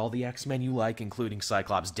brought back all the X-Men you like, including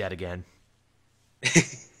Cyclops dead again.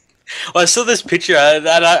 Well, I saw this picture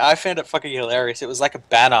that I found it fucking hilarious. It was like a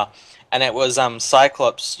banner, and it was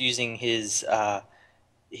Cyclops using his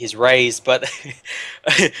rays, but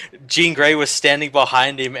Jean Grey was standing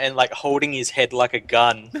behind him and like holding his head like a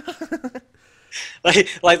gun,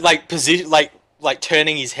 like position like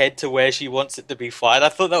turning his head to where she wants it to be fired. I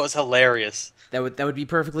thought that was hilarious. That would be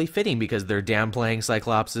perfectly fitting because they're downplaying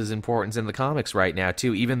Cyclops' importance in the comics right now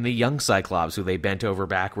too. Even the young Cyclops, who they bent over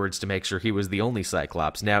backwards to make sure he was the only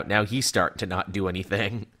Cyclops, now he's starting to not do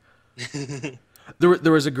anything. There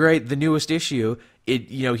was the newest issue.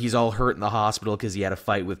 He's all hurt in the hospital because he had a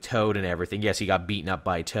fight with Toad and everything. Yes, he got beaten up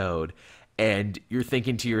by Toad. And you're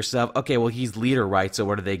thinking to yourself, okay, well, he's leader, right? So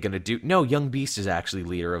what are they going to do? No, Young Beast is actually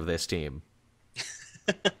leader of this team.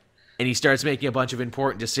 And he starts making a bunch of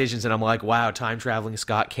important decisions, and I'm like, wow, time-traveling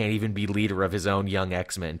Scott can't even be leader of his own young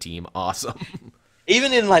X-Men team. Awesome.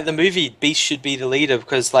 Even in like the movie, Beast should be the leader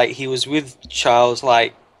because like he was with Charles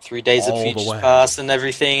like through Days of All the Futures way. Past and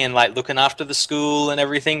everything, and like looking after the school and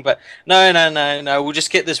everything. But no, we'll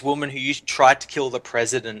just get this woman who tried to kill the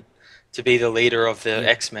president to be the leader of the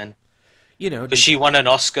X-Men. Because she won an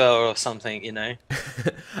Oscar or something.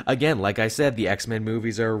 Again, like I said, the X-Men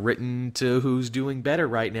movies are written to who's doing better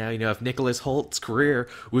right now. If Nicholas Holt's career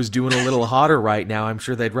was doing a little hotter right now, I'm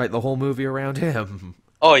sure they'd write the whole movie around him.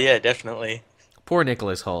 Oh yeah, definitely. Poor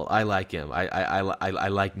Nicholas Holt. I like him. I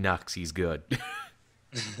like Nux. He's good.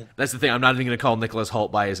 That's the thing. I'm not even going to call Nicholas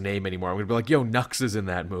Holt by his name anymore. I'm going to be like, yo, Nux is in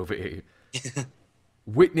that movie.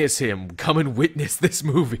 Witness him. Come and witness this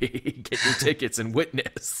movie. Get your tickets and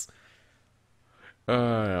witness.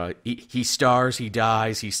 He stars, he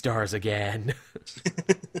dies, he stars again.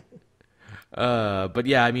 But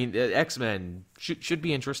yeah, I mean, X-Men should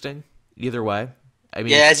be interesting either way. I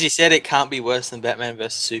mean, Yeah, as you said, it can't be worse than Batman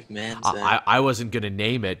versus Superman. So I wasn't gonna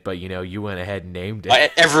name it, but you went ahead and named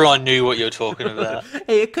it. everyone knew what you were talking about.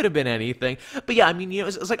 Hey, it could have been anything. But yeah, I mean,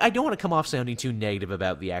 it's like I don't want to come off sounding too negative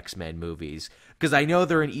about the X-Men movies because I know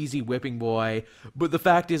they're an easy whipping boy, but the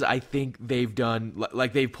fact is I think they've done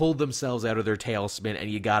like they've pulled themselves out of their tailspin and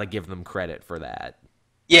you got to give them credit for that.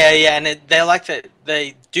 Yeah, yeah, and they're like that.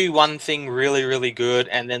 They do one thing really, really good,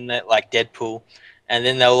 and then they're like Deadpool, and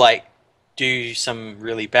then they'll like do some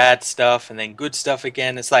really bad stuff, and then good stuff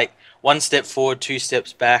again. It's like one step forward, two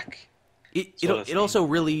steps back, sort of It thing. also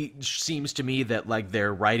really seems to me that like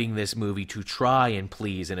they're writing this movie to try and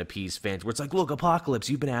please and appease fans. Where it's like, look, Apocalypse,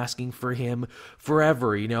 you've been asking for him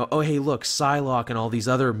forever. Oh hey, look, Psylocke and all these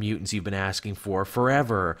other mutants you've been asking for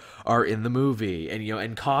forever are in the movie, and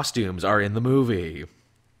and costumes are in the movie.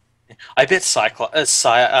 I bet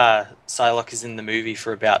Psylocke is in the movie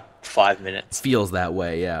for about 5 minutes Feels that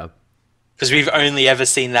way, yeah. because we've only ever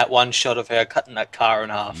seen that one shot of her cutting that car in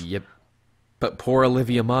half. Yep. But poor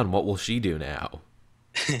Olivia Munn, what will she do now?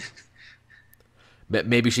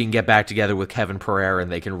 Maybe she can get back together with Kevin Pereira and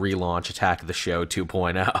they can relaunch Attack of the Show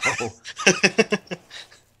 2.0.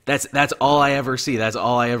 That's all I ever see. That's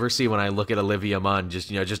all I ever see when I look at Olivia Munn.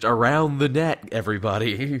 Just around the net,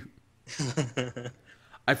 everybody.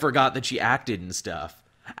 I forgot that she acted and stuff.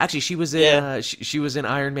 Actually, she was in Yeah, she was in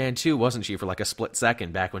Iron Man 2, wasn't she, for like a split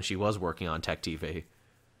second back when she was working on Tech TV.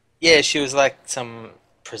 yeah, she was like some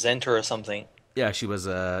presenter or something. Yeah, she was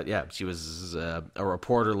a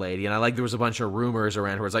reporter lady, and I like there was a bunch of rumors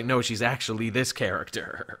around her. It's like, no, she's actually this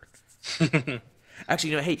character.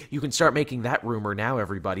 Actually, hey, you can start making that rumor now,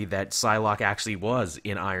 everybody, that Psylocke actually was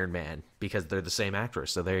in Iron Man because they're the same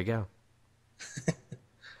actress. So there you go.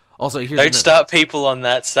 Also, Don't start people on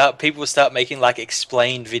that. Start making like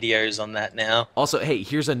explained videos on that now. Also, hey,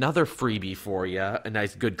 here's another freebie for you. A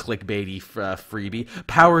nice, good clickbaity freebie.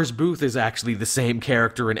 Powers Booth is actually the same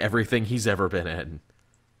character in everything he's ever been in.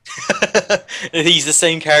 He's the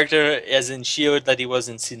same character as in Shield that he was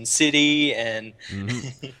in Sin City, and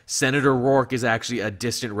Senator Rourke is actually a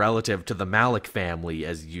distant relative to the Malik family,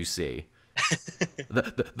 as you see.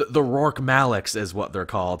 The Rourke Maliks is what they're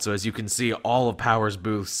called. So as you can see, all of Powers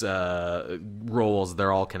Booth's roles,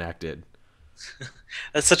 they're all connected.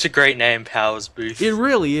 that's such a great name, Powers Booth. It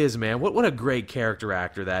really is, man. What a great character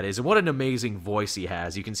actor that is, and what an amazing voice he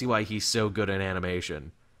has. You can see why he's so good in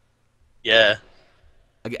animation. Yeah.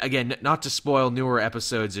 Again, not to spoil newer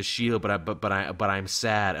episodes of Shield, but I'm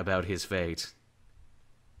sad about his fate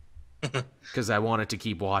because I wanted to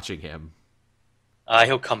keep watching him.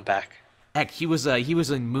 He'll come back. Heck, he was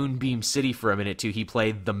in Moonbeam City for a minute too. He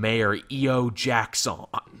played the mayor, E.O. Jackson.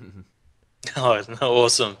 Oh, isn't that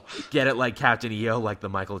awesome? Get it, like Captain EO, like the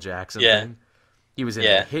Michael Jackson Yeah. thing. He was in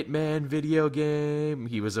Yeah. the Hitman video game.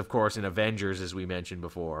 He was, of course, in Avengers, as we mentioned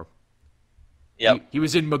before. Yep. He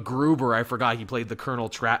was in MacGruber. I forgot he played the Colonel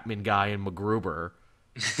Trapman guy in MacGruber.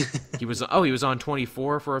 He was on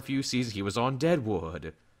 24 for a few seasons. He was on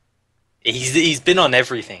Deadwood. He's been on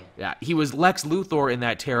everything. Yeah, he was Lex Luthor in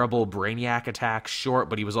that terrible Brainiac Attack short,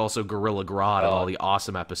 but he was also Gorilla Grodd in all the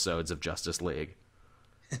awesome episodes of Justice League.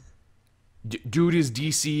 Dude is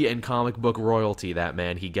DC and comic book royalty, that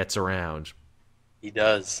man. He gets around. He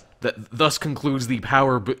does. Thus concludes the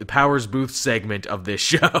Powers Booth segment of this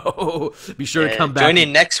show. Be sure to come back. Join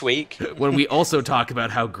in next week. When we also talk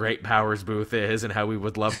about how great Powers Booth is and how we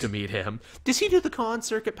would love to meet him. Does he do the con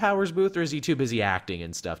circuit, Powers Booth, or is he too busy acting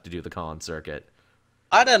and stuff to do the con circuit?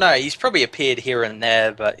 I don't know. He's probably appeared here and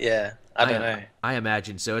there, but yeah, I don't know. I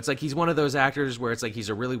imagine so. It's like he's one of those actors where it's like he's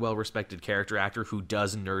a really well-respected character actor who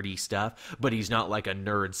does nerdy stuff, but he's not like a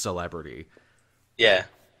nerd celebrity. Yeah.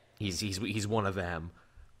 He's one of them.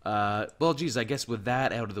 Well, geez, I guess with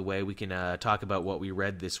that out of the way, we can talk about what we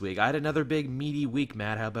read this week. I had another big, meaty week,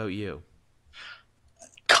 Matt. How about you?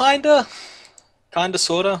 Kinda,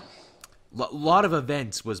 sorta. Lot of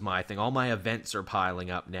events was my thing. All my events are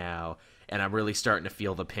piling up now, and I'm really starting to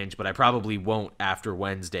feel the pinch, but I probably won't after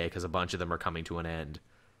Wednesday because a bunch of them are coming to an end.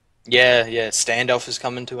 Yeah. Standoff is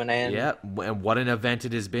coming to an end. Yeah, and what an event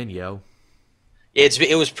it has been, yo. Yeah,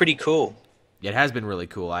 it was pretty cool. It has been really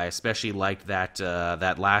cool. I especially liked that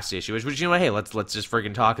last issue, which you know what, hey, let's just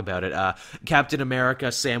friggin' talk about it. Captain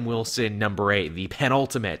America, Sam Wilson, #8, the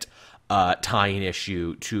penultimate tie-in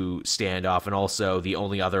issue to Standoff, and also the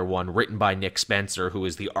only other one written by Nick Spencer, who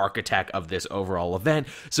is the architect of this overall event.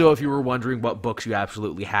 So if you were wondering what books you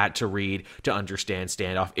absolutely had to read to understand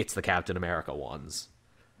Standoff, it's the Captain America ones.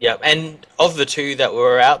 Yeah, and of the two that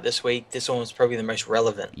were out this week, this one was probably the most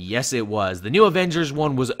relevant. Yes, it was. The New Avengers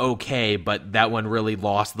one was okay, but that one really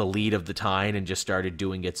lost the lead of the tie and just started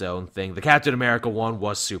doing its own thing. The Captain America one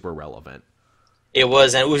was super relevant. It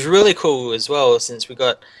was, and it was really cool as well, since we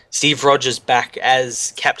got Steve Rogers back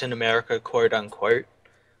as Captain America, quote unquote.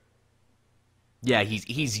 Yeah,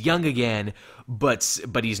 he's young again, but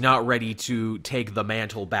he's not ready to take the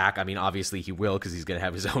mantle back. I mean, obviously he will because he's going to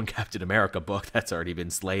have his own Captain America book that's already been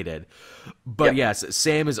slated. But Yep. yes,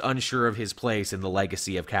 Sam is unsure of his place in the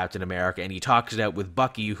legacy of Captain America, and he talks it out with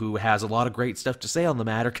Bucky, who has a lot of great stuff to say on the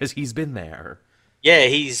matter because he's been there. Yeah,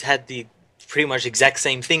 he's had the pretty much exact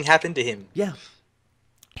same thing happen to him. Yeah,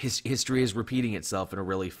 his history is repeating itself in a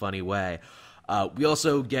really funny way. We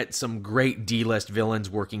also get some great D-list villains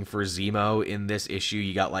working for Zemo in this issue.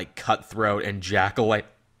 You got like Cutthroat and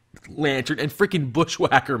Jack-o'-lantern and freaking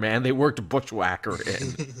Bushwhacker, man. They worked Bushwhacker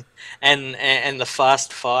in. And the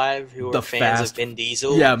Fast Five, who are fans of Vin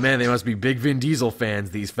Diesel. Yeah, man, they must be big Vin Diesel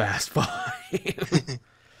fans, these Fast Five.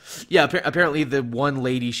 Yeah, apparently the one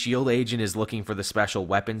lady S.H.I.E.L.D. agent is looking for the special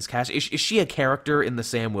weapons cache. Is she a character in the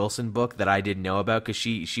Sam Wilson book that I didn't know about? Because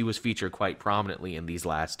she was featured quite prominently in these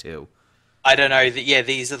last two. I don't know. Yeah,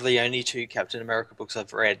 these are the only two Captain America books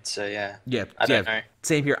I've read, so yeah. Yeah, I don't know.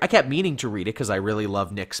 Same here. I kept meaning to read it because I really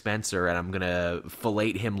love Nick Spencer, and I'm going to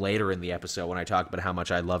fillet him later in the episode when I talk about how much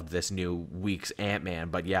I loved this new week's Ant-Man,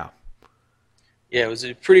 but yeah. Yeah, it was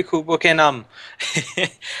a pretty cool book, and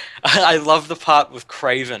I love the part with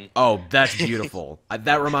Craven. Oh, that's beautiful.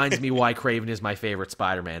 That reminds me why Craven is my favorite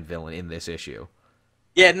Spider-Man villain in this issue.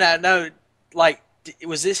 Yeah, no, like,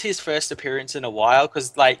 was this his first appearance in a while?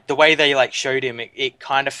 Because, like, the way they, like, showed him, it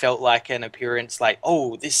kind of felt like an appearance, like,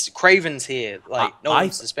 oh, this Craven's here. Like, no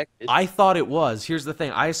one suspected. I thought it was. Here's the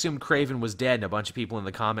thing. I assumed Craven was dead, and a bunch of people in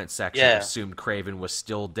the comments section assumed Craven was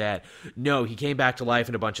still dead. No, he came back to life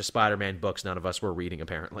in a bunch of Spider-Man books none of us were reading,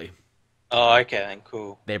 apparently. Oh, okay, then,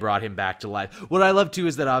 cool. They brought him back to life. What I love, too,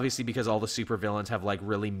 is that obviously because all the supervillains have, like,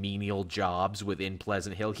 really menial jobs within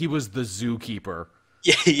Pleasant Hill, he was the zookeeper.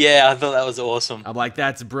 Yeah, I thought that was awesome. I'm like,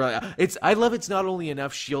 that's brilliant. I love it's not only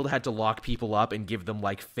enough S.H.I.E.L.D. had to lock people up and give them,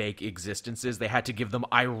 like, fake existences, they had to give them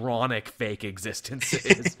ironic fake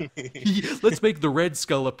existences. Let's make the Red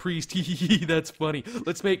Skull a priest. That's funny.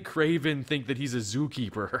 Let's make Craven think that he's a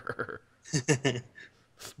zookeeper.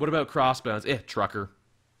 What about Crossbones? Trucker.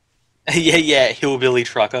 Yeah, Hillbilly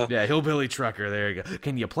Trucker. Yeah, Hillbilly Trucker, there you go.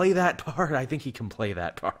 Can you play that part? I think he can play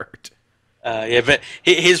that part. Yeah, but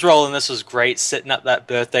his role in this was great, setting up that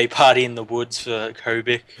birthday party in the woods for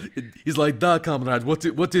Kobik. He's like, "Da, comrade,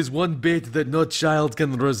 what is one bait that no child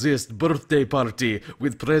can resist? Birthday party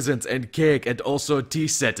with presents and cake and also tea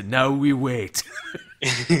set. Now we wait."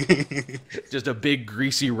 Just a big,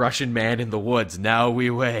 greasy Russian man in the woods. Now we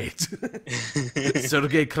wait.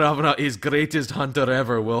 Sergei Kravna is greatest hunter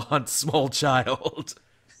ever. Will hunt small child.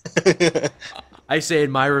 I say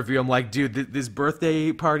in my review, I'm like, dude, this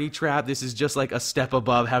birthday party trap, this is just like a step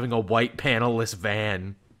above having a white panelless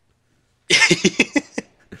van.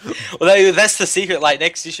 Well, that's the secret. Like,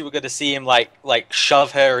 next issue, we're going to see him, like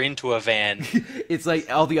shove her into a van. It's like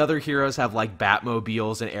all the other heroes have, like,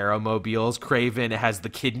 Batmobiles and Aeromobiles. Craven has the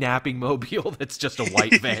kidnapping mobile that's just a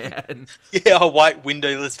white van. Yeah, a white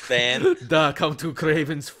windowless van. Duh, come to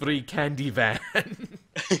Craven's free candy van.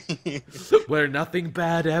 Where nothing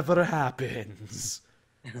bad ever happens.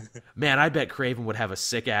 Man, I bet Craven would have a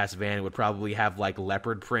sick-ass van. It would probably have, like,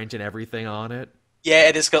 leopard print and everything on it. Yeah,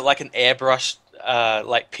 it has got, like, an airbrushed,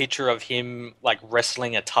 like, picture of him, like,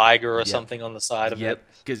 wrestling a tiger or something on the side of it.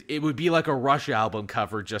 Because it would be like a Rush album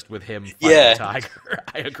cover just with him fighting a tiger.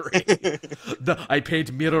 I agree. I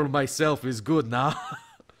paint mirror myself is good now.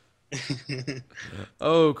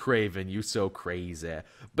 Oh, Craven, you so crazy.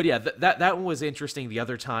 But yeah, that one was interesting. The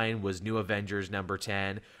other time was New Avengers number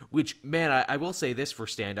 10, which, man, I will say this for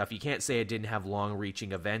standoff. You can't say it didn't have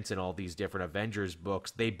long-reaching events in all these different Avengers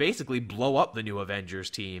books. They basically blow up the New Avengers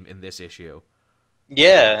team in this issue.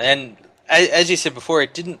 Yeah, and as you said before,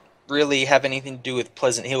 it didn't really have anything to do with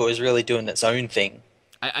Pleasant Hill. It was really doing its own thing.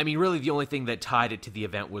 I mean, really, the only thing that tied it to the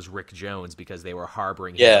event was Rick Jones, because they were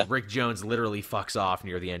harboring him. Yeah. Rick Jones literally fucks off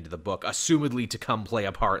near the end of the book, assumedly to come play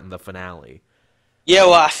a part in the finale. Yeah,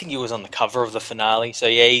 well, I think he was on the cover of the finale, so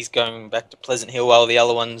yeah, he's going back to Pleasant Hill while the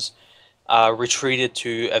other ones retreated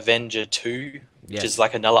to Avenger 2, which is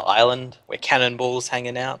like another island where Cannonball's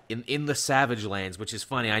hanging out. In the Savage Lands, which is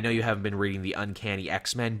funny, I know you haven't been reading the Uncanny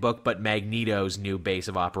X-Men book, but Magneto's new base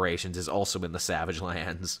of operations is also in the Savage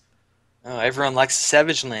Lands. Oh, everyone likes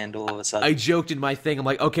Savage Land all of a sudden. I joked in my thing, I'm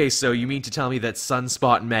like, okay, so you mean to tell me that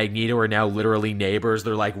Sunspot and Magneto are now literally neighbors?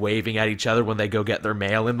 They're like waving at each other when they go get their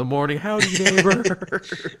mail in the morning. Howdy, neighbor.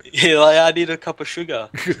 Yeah, like, I need a cup of sugar.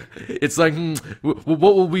 It's like, what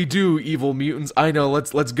will we do, evil mutants? I know,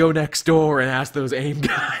 let's go next door and ask those AIM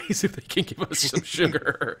guys if they can give us some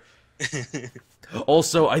sugar.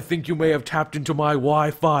 Also, I think you may have tapped into my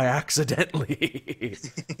Wi-Fi accidentally.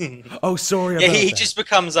 Oh, sorry Yeah, about he that. just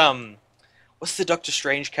becomes what's the Doctor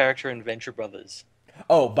Strange character in Venture Brothers?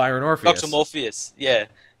 Oh, Byron Doctor Orpheus. Morpheus. Yeah,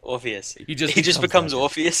 Orpheus. He just He just becomes that becomes guy.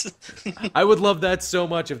 Orpheus. I would love that so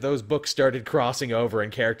much if those books started crossing over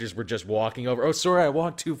and characters were just walking over. Oh, sorry, I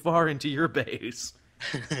walked too far into your base.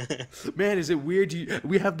 Man, is it weird?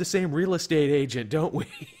 We have the same real estate agent, don't we?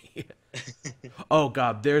 Oh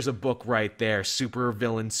god, there's a book right there. Super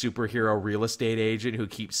villain, superhero real estate agent who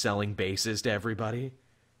keeps selling bases to everybody.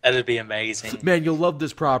 That'd be amazing. Man, you'll love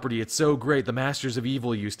this property. It's so great. The Masters of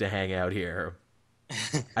Evil used to hang out here.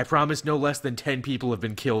 I promise no less than 10 people have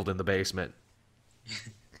been killed in the basement.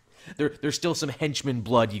 There's still some henchman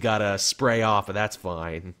blood you gotta spray off, but that's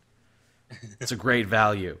fine. It's a great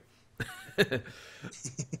value.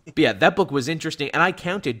 But yeah, that book was interesting, and I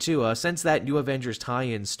counted too. Since that New Avengers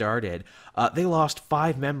tie-in started, they lost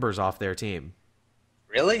 5 members off their team.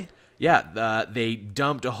 Really? Yeah, they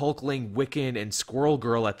dumped a Hulkling, Wiccan, and Squirrel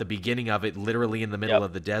Girl at the beginning of it, literally in the middle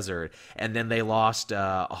of the desert, and then they lost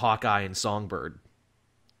Hawkeye and Songbird.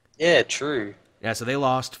 Yeah, true. Yeah, so they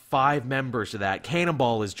lost 5 members to that.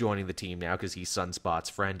 Cannonball is joining the team now because he's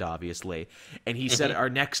Sunspot's friend, obviously. And he said our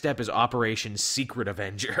next step is Operation Secret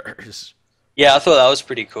Avengers. Yeah, I thought that was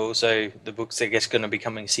pretty cool. So the book's, I guess, going to be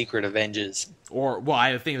coming Secret Avengers. Or, well,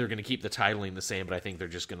 I think they're going to keep the titling the same, but I think they're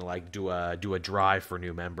just going to like do a drive for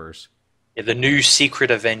new members. Yeah, the new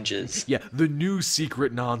Secret Avengers. Yeah, the new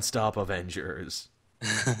secret nonstop Avengers.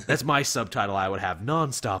 That's my subtitle I would have,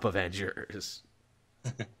 Nonstop Avengers.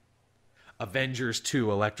 Avengers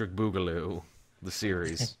 2 Electric Boogaloo, the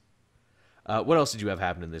series. What else did you have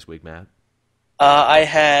happening this week, Matt? I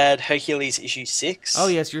had Hercules issue 6. Oh,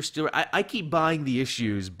 yes, you're still... I keep buying the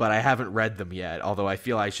issues, but I haven't read them yet, although I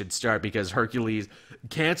feel I should start because Hercules,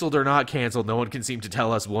 canceled or not canceled, no one can seem to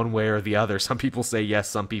tell us one way or the other. Some people say yes,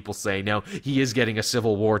 some people say no. He is getting a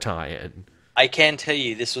Civil War tie-in. I can tell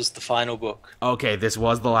you this was the final book. Okay, this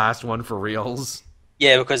was the last one for reals?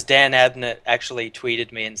 Yeah, because Dan Abnett actually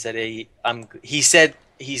tweeted me and said he said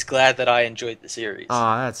he's glad that I enjoyed the series.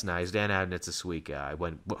 Aw, that's nice. Dan Abnett's a sweet guy.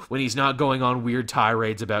 When he's not going on weird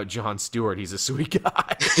tirades about Jon Stewart, he's a sweet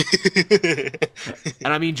guy.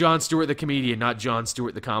 And I mean Jon Stewart the comedian, not Jon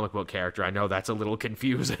Stewart the comic book character. I know that's a little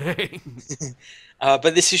confusing.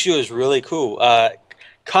 But this issue is really cool.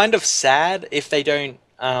 Kind of sad if they don't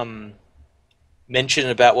mention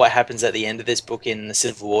about what happens at the end of this book in the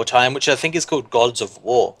Civil War time, which I think is called Gods of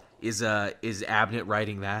War. Is Abnett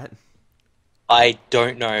writing that? I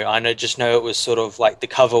don't know. Just know it was sort of like the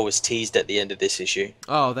cover was teased at the end of this issue.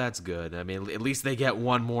 Oh, that's good. I mean, at least they get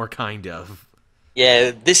one more kind of.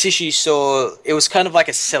 Yeah, this issue it was kind of like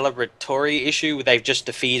a celebratory issue where they've just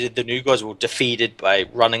defeated the New Gods, well, defeated by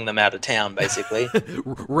running them out of town, basically.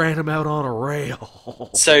 Ran him out on a rail.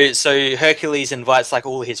 So Hercules invites like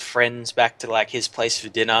all his friends back to like his place for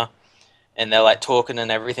dinner, and they're like talking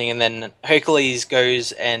and everything, and then Hercules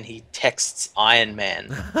goes and he texts Iron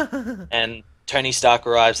Man, and Tony Stark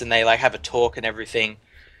arrives and they like have a talk and everything,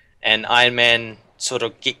 and Iron Man sort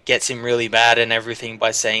of gets him really mad and everything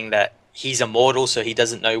by saying that he's immortal, so he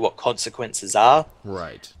doesn't know what consequences are.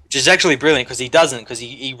 Right. Which is actually brilliant because he doesn't, because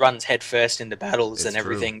he runs headfirst into battles It's and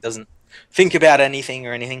everything, true. doesn't think about anything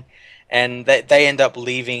or anything. And they end up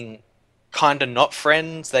leaving kind of not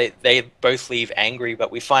friends. They both leave angry,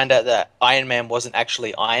 but we find out that Iron Man wasn't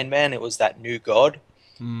actually Iron Man. It was that new god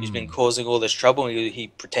who's been causing all this trouble.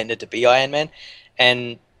 He pretended to be Iron Man.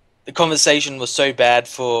 And the conversation was so bad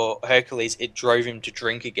for Hercules, it drove him to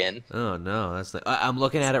drink again. Oh no, that's I'm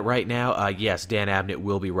looking at it right now. Yes, Dan Abnett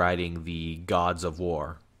will be writing the Gods of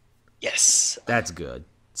War. Yes. That's good.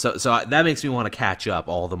 So that makes me want to catch up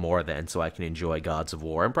all the more then, so I can enjoy Gods of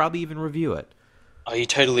War and probably even review it. Oh, you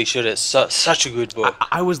totally should. It's such a good book.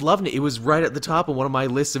 I was loving it. It was right at the top of one of my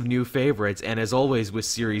lists of new favorites, and as always with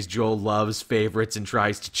series Joel loves favorites and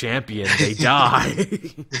tries to champion, they die.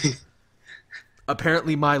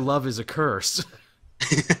 Apparently my love is a curse.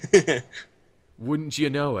 Wouldn't you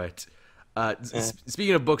know it?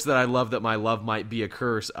 Speaking of books that I love that my love might be a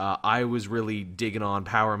curse, I was really digging on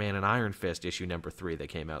Power Man and Iron Fist issue number 3 that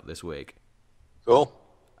came out this week. Cool.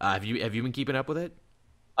 Have you been keeping up with it?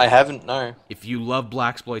 I haven't, no. If you love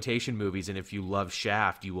blaxploitation movies and if you love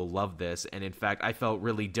Shaft, you will love this. And in fact, I felt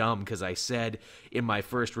really dumb because I said in my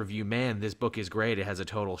first review, man, this book is great. It has a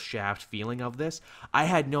total Shaft feeling of this. I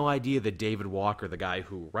had no idea that David Walker, the guy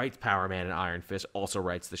who writes Power Man and Iron Fist, also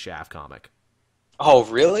writes the Shaft comic. Oh,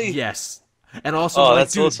 really? Yes. And also, Oh, like,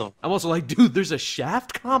 that's dude, awesome. I'm also like, dude, there's a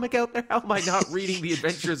Shaft comic out there. How am I not reading the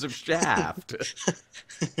Adventures of Shaft?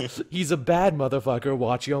 He's a bad motherfucker.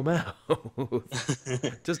 Watch your mouth.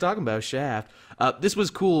 Just talking about Shaft. This was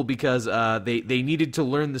cool because they needed to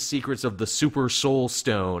learn the secrets of the Super Soul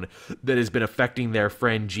Stone that has been affecting their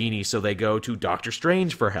friend Genie, so they go to Doctor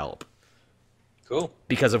Strange for help. Cool.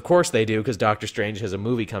 Because of course they do, because Doctor Strange has a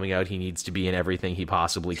movie coming out. He needs to be in everything he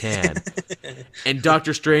possibly can. And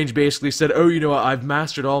Doctor Strange basically said, "Oh, I've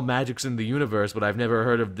mastered all magics in the universe, but I've never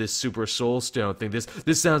heard of this Super Soul Stone thing.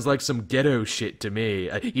 This sounds like some ghetto shit to me."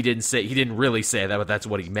 He didn't really say that, but that's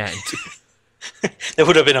what he meant. That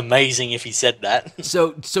would have been amazing if he said that.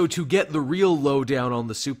 So to get the real lowdown on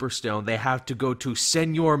the Superstone, they have to go to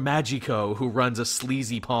Senor Magico, who runs a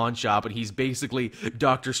sleazy pawn shop, and he's basically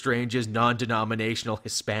Doctor Strange's non-denominational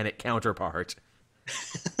Hispanic counterpart.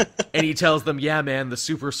 And he tells them, "Yeah, man, the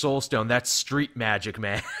Super Soul Stone, that's street magic,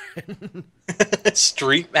 man."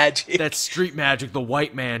 Street magic. That's street magic the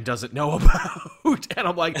white man doesn't know about. And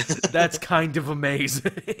I'm like, that's kind of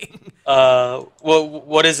amazing. Well,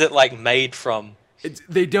 what is it like made from?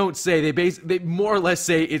 They don't say. They more or less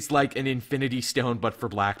say it's like an Infinity Stone, but for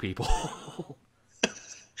black people.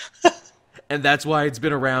 And that's why it's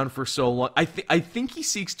been around for so long. I think he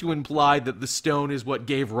seeks to imply that the stone is what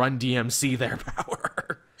gave Run DMC their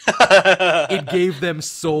power. It gave them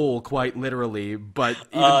soul, quite literally. But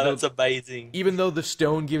That's amazing. even though the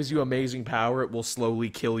stone gives you amazing power, it will slowly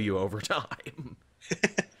kill you over time.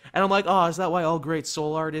 And I'm like, oh, is that why all great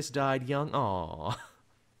soul artists died young? Aw.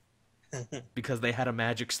 Because they had a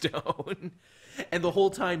magic stone. And the whole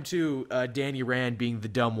time, too, Danny Rand being the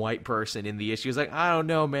dumb white person in the issue is like, I don't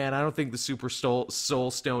know, man. I don't think the Super Soul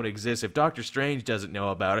Stone exists. If Doctor Strange doesn't know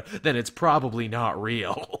about it, then it's probably not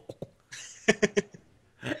real.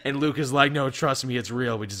 And Luke is like, no, trust me, it's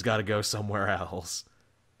real. We just got to go somewhere else.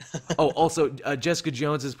 Oh, also, Jessica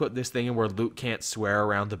Jones has put this thing in where Luke can't swear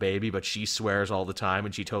around the baby, but she swears all the time,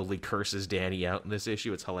 and she totally curses Danny out in this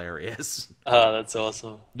issue. It's hilarious. Oh, that's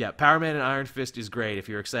awesome. Yeah, Power Man and Iron Fist is great. If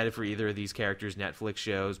you're excited for either of these characters' Netflix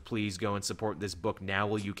shows, please go and support this book now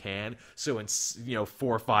while you can. So in 4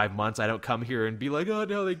 or 5 months, I don't come here and be like, oh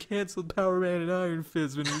no, they canceled Power Man and Iron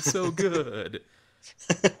Fist when it was so good.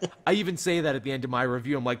 I even say that at the end of my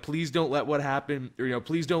review. I'm like, please don't let what happened, or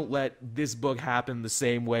please don't let this book happen the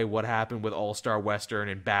same way what happened with All-Star Western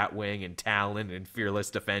and Batwing and Talon and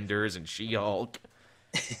Fearless Defenders and She-Hulk.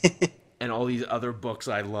 And all these other books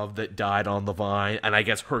I love that died on the vine. And I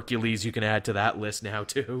guess Hercules you can add to that list now,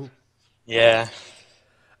 too. Yeah.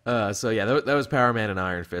 So yeah, that was Power Man and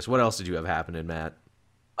Iron Fist. What else did you have happening, Matt?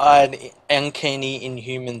 Uncanny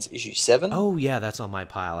Inhumans issue 7. Oh yeah, that's on my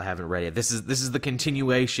pile. I haven't read it. This is the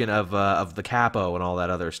continuation of the Capo and all that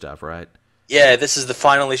other stuff, right? Yeah, this is the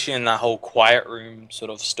final issue in that whole Quiet Room sort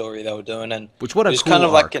of story they were doing, and Which what a it was cool kind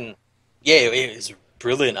of arc. like it was a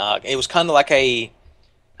brilliant arc. It was kind of like a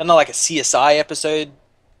CSI episode.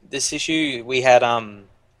 This issue we had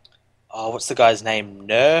what's the guy's name?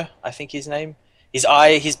 Ner, I think his name. His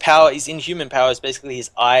power, his inhuman power is basically his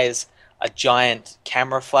eyes are giant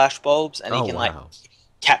camera flash bulbs, and he can like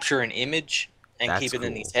capture an image and keep it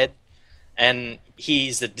in his head. And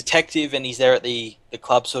he's a detective, and he's there at the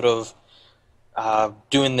club, sort of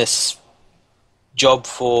doing this job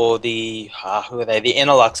for the who are they? The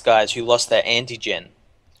Interlux guys who lost their antigen.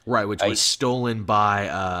 Right, which was stolen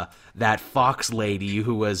by that Fox lady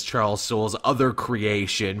who was Charles Soule's other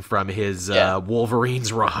creation from his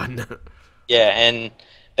Wolverine's run. Yeah, and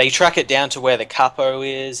they track it down to where the Capo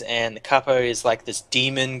is, and the Capo is like this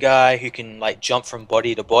demon guy who can like jump from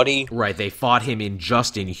body to body. Right, they fought him in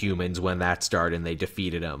Just Inhumans when that started, and they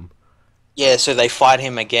defeated him. Yeah, so they fight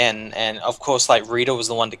him again, and of course, like Rita was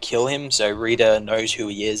the one to kill him, so Rita knows who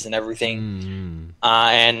he is and everything.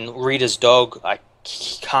 And Rita's dog, I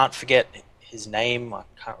can't forget his name. I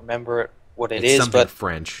can't remember what it is, something but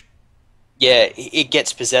French. Yeah, it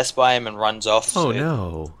gets possessed by him and runs off. Oh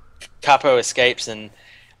no! Capo escapes, and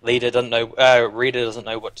Rita doesn't know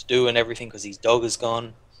what to do and everything because his dog is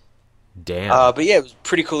gone. Damn. But yeah, it was a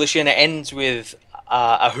pretty cool issue, and it ends with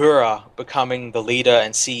Ahura becoming the leader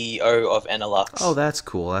and CEO of Enelux. Oh, that's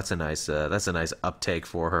cool. That's a nice uptake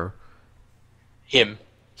for her. Him.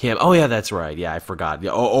 Oh yeah, that's right. Yeah, I forgot. Yeah.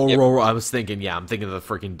 Aurora. I was thinking. Yeah, I'm thinking of the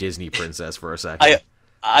freaking Disney princess for a second.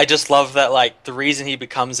 I just love that. Like the reason he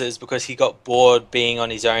becomes it is because he got bored being on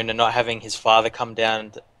his own and not having his father come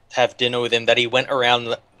down to have dinner with him. That he went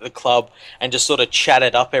around the club and just sort of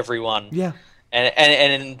chatted up everyone. Yeah.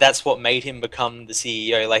 And that's what made him become the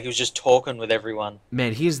CEO. Like, he was just talking with everyone.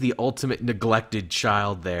 Man, he is the ultimate neglected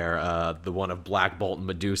child there, the one of Black Bolt and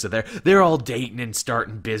Medusa. They're all dating and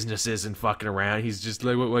starting businesses and fucking around. He's just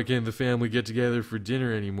like, why can't the family get together for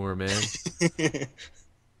dinner anymore, man?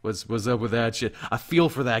 What's up with that shit? I feel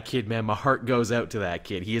for that kid, man. My heart goes out to that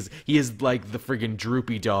kid. He is like the friggin'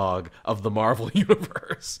 droopy dog of the Marvel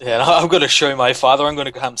universe. Yeah, and I'm going to show my father I'm going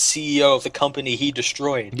to become CEO of the company he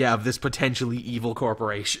destroyed. Yeah, of this potentially evil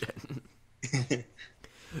corporation.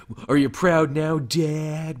 Are you proud now,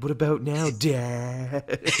 Dad? What about now,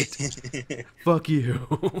 Dad? Fuck you.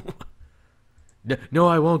 No,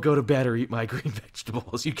 I won't go to bed or eat my green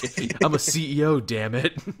vegetables. I'm a CEO, damn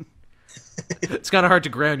it. It's kind of hard to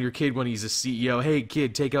ground your kid when he's a CEO. Hey,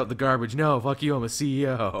 kid, take out the garbage. No, fuck you, I'm a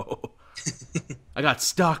CEO. I got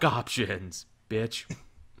stock options, bitch.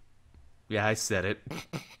 Yeah, I said it.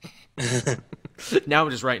 Now I'm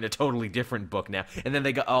just writing a totally different book now. And then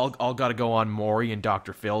they all got to go on Maury and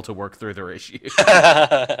Dr. Phil to work through their issues.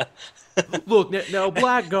 Look, now,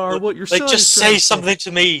 Blackguard, what you're saying... Like, just say something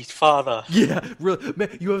to me, father. Yeah, really,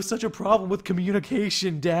 man, you have such a problem with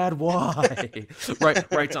communication, Dad. Why?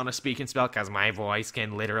 Writes on a speaking spell, because my voice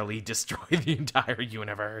can literally destroy the entire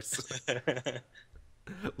universe.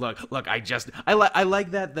 Look, I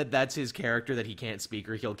like that's his character, that he can't speak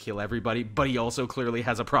or he'll kill everybody, but he also clearly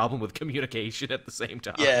has a problem with communication at the same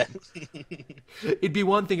time. Yeah. It'd be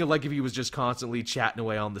one thing if he was just constantly chatting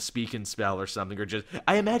away on the speaking spell or something, or just...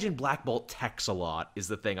 I imagine Black Bolt texts a lot, is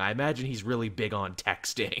the thing. I imagine he's really big on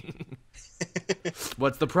texting.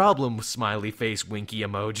 What's the problem? Smiley face, winky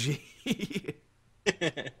emoji.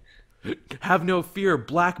 Have no fear,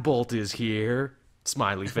 Black Bolt is here.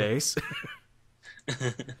 Smiley face.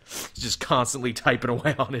 Just constantly typing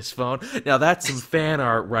away on his phone. Now that's some fan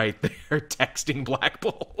art right there, texting Black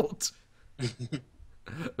Bolt.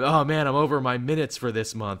 Oh man, I'm over my minutes for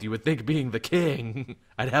this month. You would think, being the king,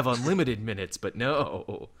 I'd have unlimited minutes, but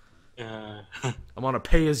no. I'm on a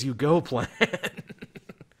pay-as-you-go plan.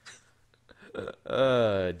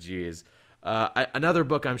 Jeez. Another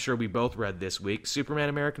book I'm sure we both read this week, Superman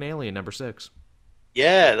American Alien, #6.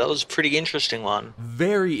 Yeah, that was a pretty interesting one.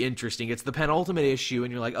 Very interesting. It's the penultimate issue,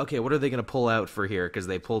 and you're like, okay, what are they going to pull out for here? Because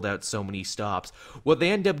they pulled out so many stops. What they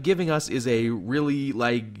end up giving us is a really,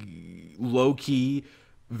 like, low-key,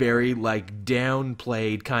 very, like,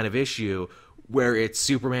 downplayed kind of issue where it's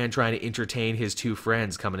Superman trying to entertain his two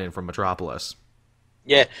friends coming in from Metropolis.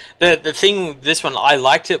 Yeah, the thing with this one, I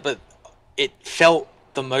liked it, but it felt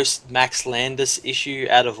the most Max Landis issue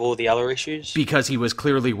out of all the other issues. Because he was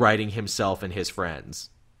clearly writing himself and his friends.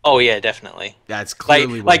 Oh yeah, definitely. That's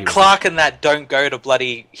clearly like Clark and that don't go to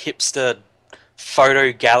bloody hipster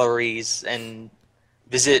photo galleries and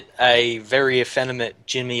visit a very effeminate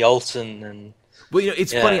Jimmy Olsen and... Well,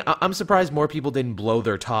 it's funny. I'm surprised more people didn't blow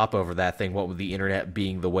their top over that thing, what with the internet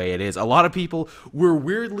being the way it is. A lot of people were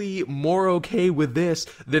weirdly more okay with this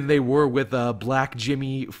than they were with Black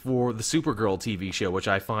Jimmy for the Supergirl TV show, which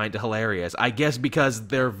I find hilarious. I guess because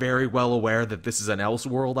they're very well aware that this is an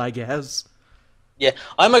Elseworld, I guess. Yeah,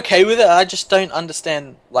 I'm okay with it. I just don't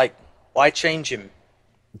understand, like, why change him?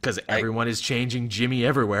 Because everyone is changing Jimmy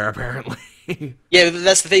everywhere, apparently. Yeah, but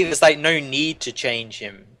that's the thing. There's, like, no need to change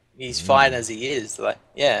him. He's fine as he is. Like,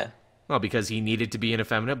 yeah. Well, because he needed to be an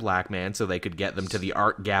effeminate black man so they could get them to the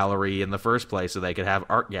art gallery in the first place so they could have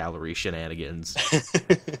art gallery shenanigans.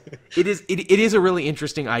 It is a really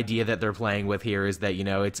interesting idea that they're playing with here, is that,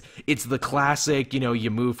 it's the classic,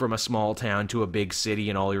 you move from a small town to a big city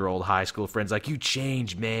and all your old high school friends like, you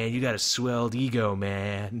changed, man. You got a swelled ego,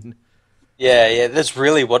 man. Yeah, that's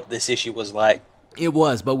really what this issue was like. It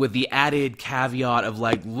was, but with the added caveat of,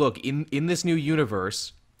 like, look, in this new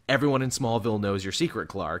universe... Everyone in Smallville knows your secret,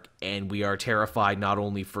 Clark, and we are terrified not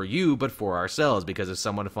only for you, but for ourselves, because if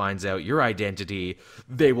someone finds out your identity,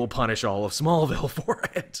 they will punish all of Smallville for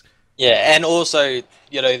it. Yeah, and also,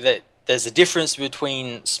 that there's a difference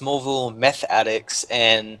between Smallville meth addicts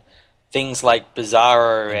and things like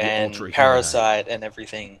Bizarro and Parasite and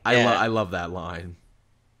everything. I love that line.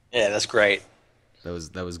 Yeah, that's great. That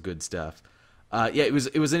was good stuff. Yeah, it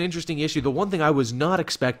was an interesting issue. The one thing I was not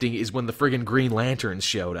expecting is when the friggin' Green Lanterns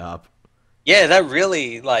showed up. Yeah, that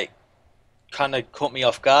really, like, kind of caught me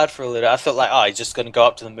off guard for a little. I thought, like, oh, he's just going to go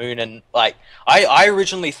up to the moon. And, like, I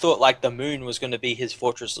originally thought, like, the moon was going to be his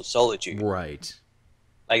Fortress of Solitude. Right.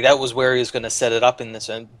 Like, that was where he was going to set it up in this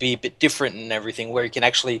and be a bit different and everything, where he can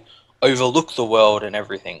actually overlook the world and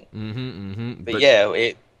everything. But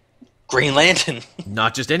yeah, Green Lantern.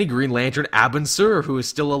 Not just any Green Lantern, Abin Sur, who is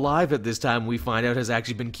still alive at this time, we find out has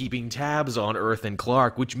actually been keeping tabs on Earth and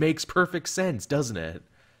Clark, which makes perfect sense, doesn't it?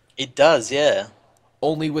 It does, yeah.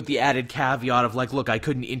 Only with the added caveat of, like, look, I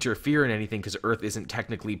couldn't interfere in anything because Earth isn't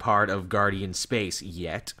technically part of Guardian space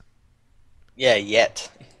yet. Yeah, yet.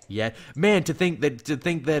 Yet, man, to think that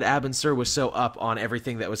Abin Sur was so up on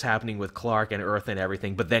everything that was happening with Clark and Earth and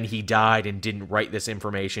everything, but then he died and didn't write this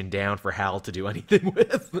information down for Hal to do anything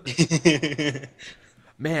with.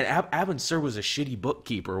 Man, Abin Sur was a shitty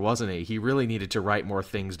bookkeeper, wasn't he? He really needed to write more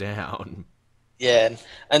things down. Yeah,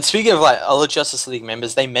 and speaking of like other Justice League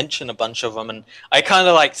members, they mention a bunch of them, and I kind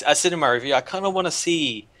of like I said in my review, I kind of want to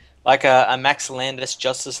see like a Max Landis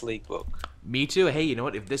Justice League book. Me too. Hey, you know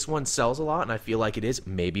what? If this one sells a lot, and I feel like it is,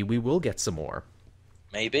 maybe we will get some more.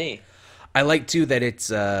 Maybe. I like too that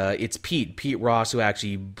it's Pete Ross who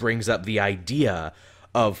actually brings up the idea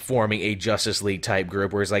of forming a Justice League type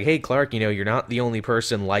group, where it's like, hey Clark, you're not the only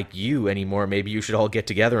person like you anymore. Maybe you should all get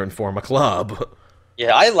together and form a club.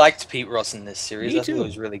 Yeah, I liked Pete Ross in this series. Me I thought too. it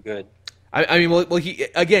was really good. I mean, well,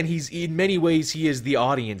 he's in many ways he is the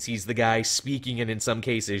audience. He's the guy speaking and in some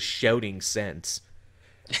cases shouting sense.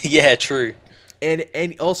 Yeah, true. And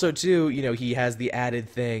also too, he has the added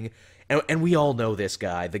thing, and we all know this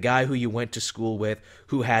guy, the guy who you went to school with,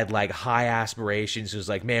 who had like high aspirations, who's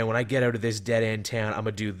like, man, when I get out of this dead end town, I'm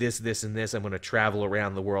gonna do this, this, and this. I'm gonna travel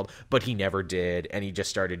around the world, but he never did, and he just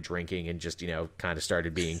started drinking and just kind of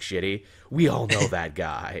started being shitty. We all know that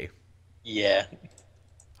guy. Yeah.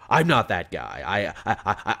 I'm not that guy.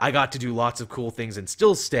 I got to do lots of cool things and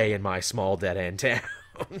still stay in my small dead end town.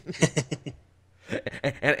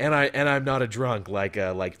 And I'm not a drunk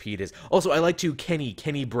like Pete is. Also, I like to Kenny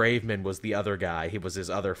Braveman was the other guy. He was his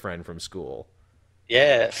other friend from school.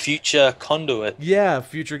 Yeah, future conduit. Yeah,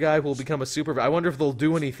 future guy who will become a super. I wonder if they'll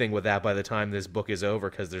do anything with that by the time this book is over,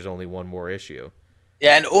 because there's only one more issue.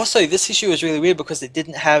 Yeah, and also this issue was really weird because it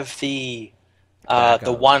didn't have the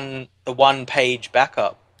one page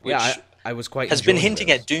backup, which Yeah, I was quite has been enjoying hinting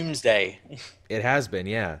this. at Doomsday. It has been,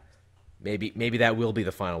 yeah. Maybe that will be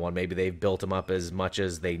the final one. Maybe they've built him up as much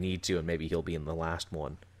as they need to, and maybe he'll be in the last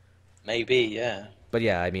one. Maybe, yeah. But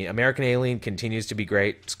yeah, I mean, American Alien continues to be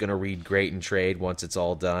great. It's going to read great in trade once it's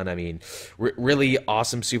all done. I mean, really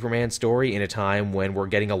awesome Superman story in a time when we're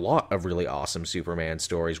getting a lot of really awesome Superman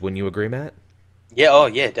stories. Wouldn't you agree, Matt? Yeah, oh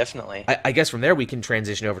yeah, definitely. I guess from there we can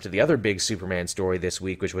transition over to the other big Superman story this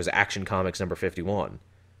week, which was Action Comics number 51.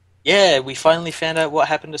 Yeah, we finally found out what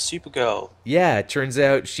happened to Supergirl. Yeah, it turns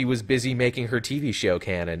out she was busy making her TV show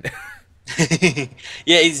canon.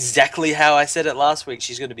 Yeah, exactly how I said it last week.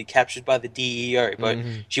 She's going to be captured by the DEO, but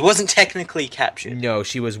she wasn't technically captured. No,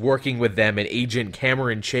 she was working with them and Agent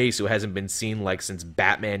Cameron Chase, who hasn't been seen like since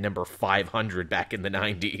Batman number 500 back in the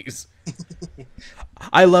 90s.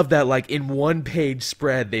 I love that, like, in one page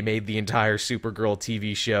spread, they made the entire Supergirl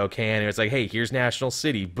TV show canon. It's like, hey, here's National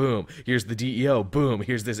City, boom. Here's the DEO, boom.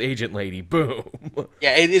 Here's this agent lady, boom.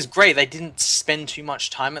 Yeah, it is great. They didn't spend too much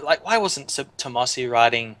time. Like, why wasn't Tomasi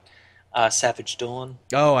writing Savage Dawn?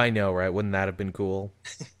 Oh, I know, right? Wouldn't that have been cool?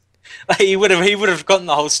 Like, he would have gotten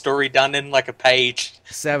the whole story done in like a page.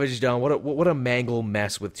 Savage Dawn, what a mangle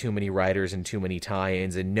mess with too many writers and too many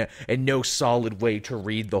tie-ins and no solid way to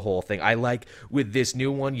read the whole thing. I like with this new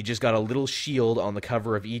one, you just got a little shield on the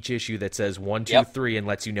cover of each issue that says 1, 2, 3 and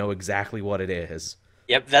lets you know exactly what it is.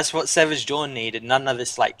 Yep, that's what Savage Dawn needed. None of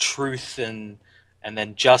this like truth and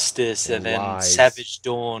then justice and then lies. Savage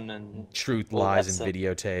Dawn and Truth, all lies, that and stuff.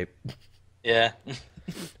 videotape. Yeah.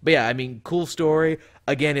 But yeah, I mean, cool story.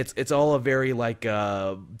 Again, it's all a very like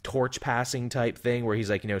torch passing type thing where he's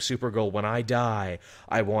like, Supergirl, when I die,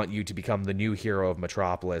 I want you to become the new hero of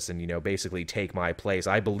Metropolis and basically take my place.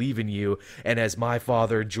 I believe in you, and as my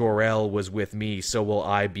father Jor-El was with me, so will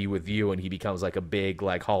I be with you. And he becomes like a big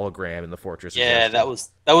like hologram in the Fortress. Yeah, of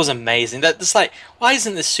that was amazing. That's like, why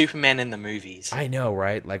isn't this Superman in the movies? I know,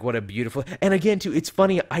 right? Like, what a beautiful... And again, too, it's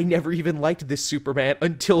funny, I never even liked this Superman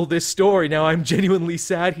until this story. Now I'm genuinely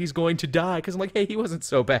sad he's going to die, because I'm like, hey, he wasn't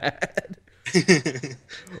so bad.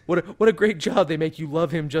 What a great job. They make you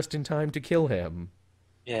love him just in time to kill him.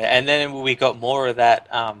 Yeah, and then we got more of that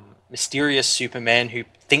mysterious Superman who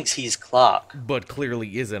thinks he's Clark. But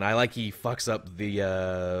clearly isn't. I like he fucks up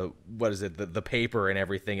the, the paper and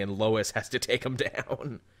everything, and Lois has to take him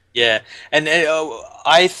down. Yeah, and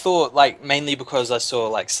I thought, like, mainly because I saw,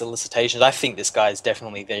 like, solicitations, I think this guy is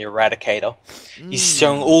definitely the Eradicator. He's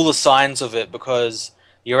showing all the signs of it because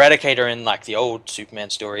the Eradicator in, like, the old Superman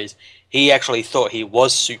stories, he actually thought he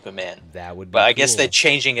was Superman. That would be But I guess cool. they're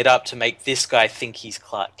changing it up to make this guy think he's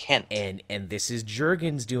Clark Kent. And this is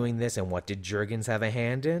Jurgens doing this, and what did Jurgens have a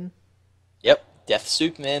hand in? Yep, Death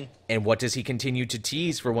Superman. And what does he continue to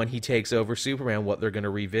tease for when he takes over Superman, what they're going to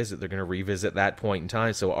revisit? They're going to revisit that point in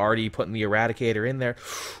time. So already putting the Eradicator in there.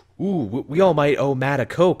 Ooh, we all might owe Matt a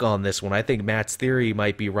Coke on this one. I think Matt's theory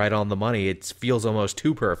might be right on the money. It feels almost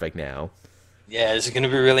too perfect now. Yeah, it's going to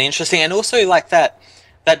be really interesting, and also like that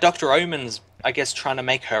Doctor Omen's, I guess, trying to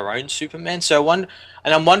make her own Superman. And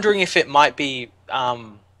I'm wondering if it might be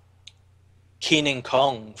Kenan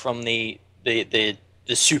Kong from the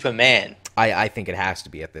Superman, I think it has to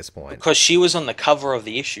be at this point. because she was on the cover of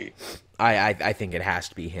the issue. I think it has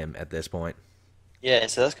to be him at this point. Yeah,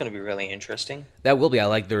 so that's going to be really interesting. That will be. I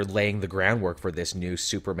like they're laying the groundwork for this new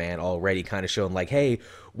Superman already, kind of showing like, hey,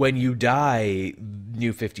 when you die,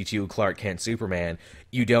 New 52 Clark Kent Superman,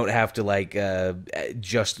 you don't have to like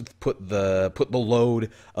just put the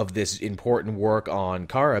load of this important work on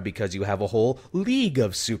Kara because you have a whole League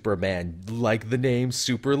of Superman, like the name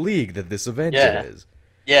Super League that this event Yeah. is.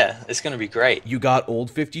 Yeah, it's going to be great. You got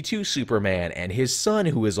old 52 Superman and his son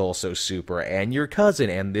who is also super and your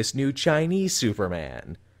cousin and this new Chinese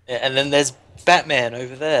Superman. Yeah, and then there's Batman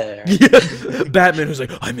over there. Batman who's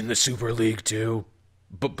like, I'm in the Super League too.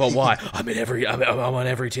 But why? I'm on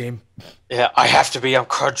every team. Yeah, I have to be. I'm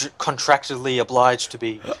contractually obliged to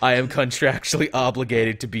be. I am contractually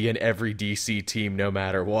obligated to be in every DC team no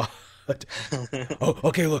matter what. Oh,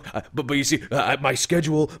 okay, look, but you see, my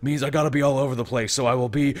schedule means I gotta be all over the place, so I will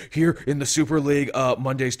be here in the Super League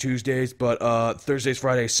Mondays, Tuesdays, but Thursdays,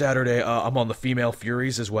 Fridays, Saturday, I'm on the Female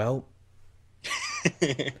Furies as well.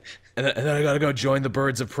 And then I gotta go join the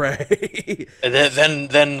Birds of Prey. And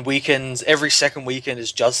then weekends, every second weekend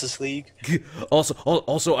is Justice League.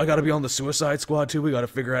 Also, I gotta be on the Suicide Squad too. We gotta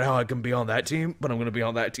figure out how I can be on that team, but I'm gonna be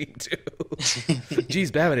on that team too.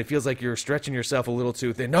 Jeez, Babbitt, it feels like you're stretching yourself a little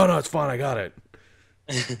too thin. No, it's fine. I got it.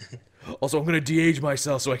 Also, I'm gonna de-age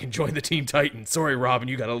myself so I can join the Teen Titans. Sorry, Robin,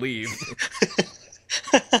 you gotta leave.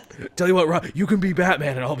 Tell you what, Rob, you can be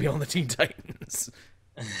Batman and I'll be on the Teen Titans.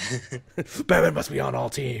 Batman must be on all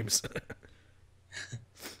teams.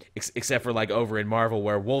 Except for like over in Marvel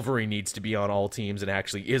where Wolverine needs to be on all teams and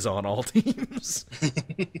actually is on all teams.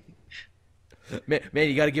 Man,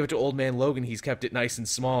 you gotta give it to old man Logan. He's kept it nice and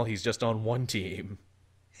small. He's just on one team.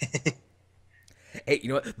 Hey, you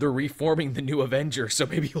know what? They're reforming the New Avengers, so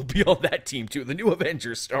maybe he'll be on that team too. The New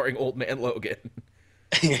Avengers starring old man Logan.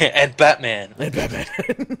 And Batman. And Batman.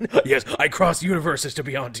 Yes, I cross universes to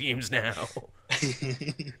be on teams now.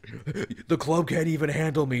 The club can't even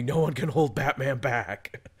handle me. No one can hold Batman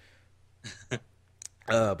back.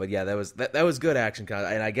 But yeah, that was good action,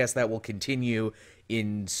 and I guess that will continue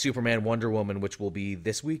in Superman Wonder Woman, which will be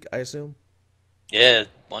this week, I assume. Yeah,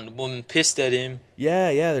 Wonder Woman pissed at him.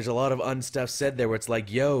 Yeah, there's a lot of unstuff said there where it's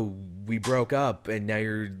like, yo, we broke up, and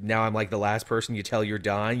now I'm like the last person you tell you're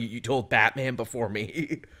dying. You told Batman before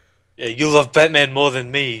me. Yeah, you love Batman more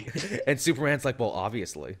than me. And Superman's like, well,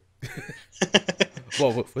 obviously.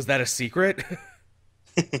 Well, was that a secret?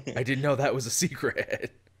 I didn't know that was a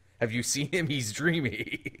secret. Have you seen him? He's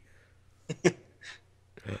dreamy.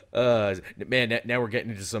 Man, now we're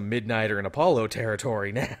getting into some Midnighter and Apollo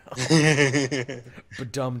territory now.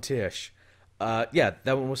 But dumb Tish. Yeah,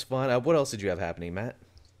 that one was fun. What else did you have happening, Matt?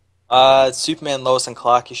 Superman Lois and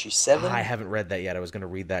Clark issue 7. I haven't read that yet. I was going to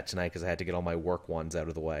read that tonight because I had to get all my work ones out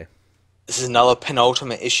of the way. This is another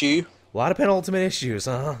penultimate issue. A lot of penultimate issues,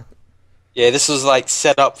 huh? Yeah, this was like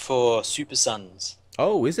set up for Super Sons.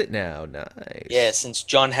 Oh, is it now? Nice. Yeah, since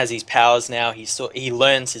John has his powers now, he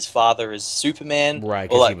learns his father is Superman, Right, or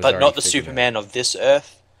 'cause he like, was but already not the figured Superman of this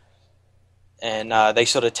Earth. And they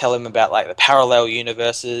sort of tell him about like the parallel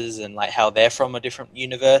universes and like how they're from a different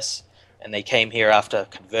universe, and they came here after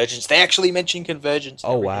Convergence. They actually mention Convergence.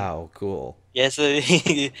 And Oh, everything. wow, cool. Yeah, so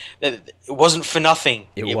it wasn't for nothing.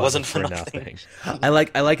 It wasn't for nothing. I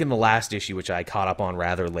like in the last issue, which I caught up on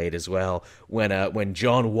rather late as well, when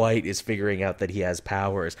John White is figuring out that he has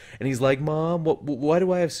powers, and he's like, "Mom, why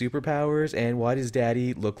do I have superpowers? And why does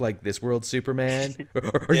Daddy look like this world's Superman?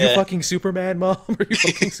 Are you fucking Superman, Mom? Are you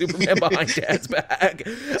fucking Superman behind Dad's back?"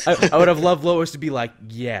 I would have loved Lois to be like,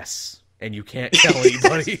 "Yes," and you can't tell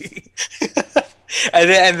anybody.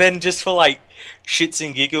 And then just for like shits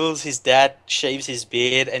and giggles, his dad shaves his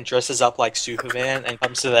beard and dresses up like Superman and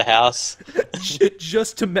comes to the house.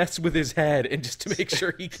 Just to mess with his head and just to make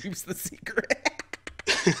sure he keeps the secret.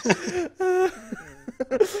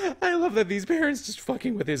 I love that these parents just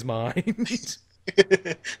fucking with his mind.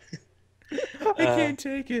 I can't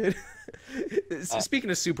take it. Speaking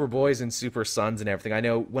of Super Boys and Super Sons and everything, I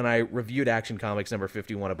know when I reviewed Action Comics number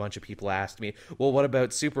 51, a bunch of people asked me, well, what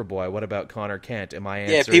about Superboy? What about Connor Kent? And my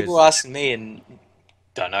answer people is... asking me and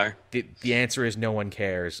don't know. The answer is no one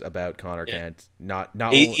cares about Connor Kent. Not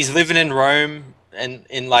He's living in Rome. and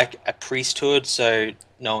in like a priesthood, so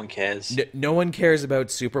no one cares. No one cares about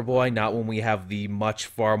Superboy, not when we have the much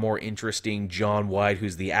far more interesting John White,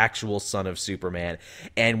 who's the actual son of Superman,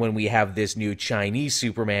 and when we have this new Chinese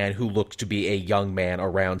Superman who looks to be a young man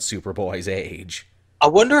around Superboy's age. I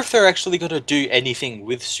wonder if they're actually going to do anything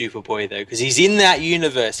with Superboy though, because he's in that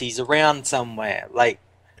universe. He's around somewhere. Like,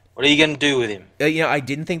 what are you going to do with him? I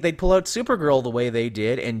didn't think they'd pull out Supergirl the way they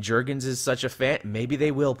did, and Jurgens is such a fan. Maybe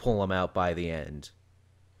they will pull him out by the end.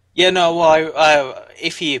 Yeah, no. Well,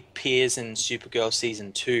 if he appears in Supergirl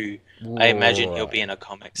season 2, I imagine he'll be in a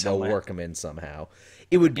comic They'll somewhere. work him in somehow.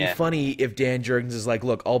 It would be Yeah. funny if Dan Jurgens is like,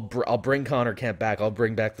 "Look, I'll bring Connor Kent back. I'll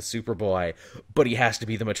bring back the Superboy, but he has to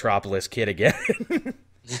be the Metropolis Kid again."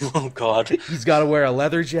 Oh God. He's got to wear a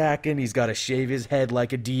leather jacket. He's got to shave his head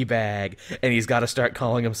like a d-bag, and he's got to start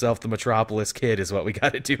calling himself the Metropolis Kid. Is what we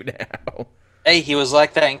got to do now. Hey, he was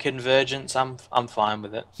like that in Convergence. I'm fine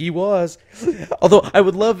with it. He was. Although I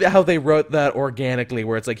would love how they wrote that organically,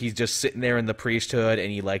 where it's like he's just sitting there in the priesthood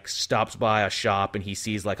and he like stops by a shop and he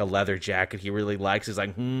sees like a leather jacket he really likes. He's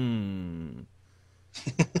like, I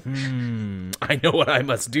know what I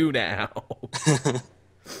must do now.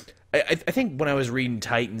 I think when I was reading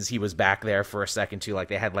Titans, he was back there for a second too. Like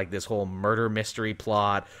they had like this whole murder mystery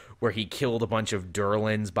plot where he killed a bunch of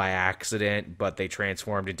Durlans by accident, but they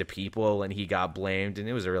transformed into people and he got blamed. And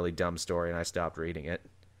it was a really dumb story, and I stopped reading it.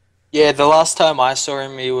 Yeah, the last time I saw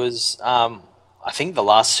him, he was I think the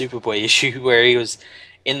last Superboy issue where he was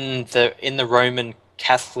in the Roman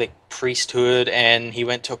Catholic priesthood, and he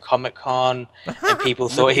went to a Comic-Con, and people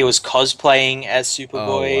thought he was cosplaying as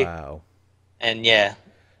Superboy, Oh wow! and yeah,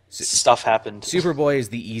 stuff happened. Superboy is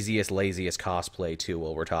the easiest, laziest cosplay too.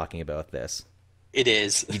 While we're talking about this, It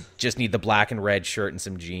is. you just need the black and red shirt and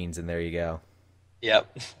some jeans, and there you go.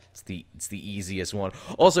 Yep. It's the easiest one.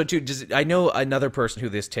 Also, too, I know another person who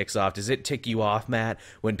this ticks off. Does it tick you off, Matt,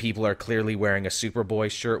 when people are clearly wearing a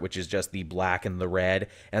Superboy shirt, which is just the black and the red,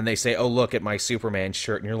 and they say, "Oh, look at my Superman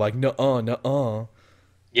shirt," and you're like, "Nuh-uh, nuh-uh,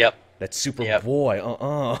 Yep. that's Yep.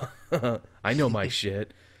 Superboy, I know my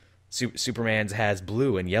shit." Superman's has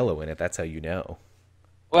blue and yellow in it. That's how you know.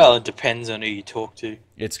 Well, it depends on who you talk to.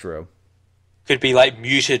 It's true. Could be like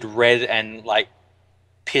muted red and like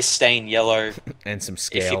piss stained yellow And some if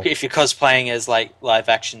you scale. if you're cosplaying as like live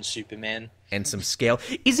action Superman. And some scale.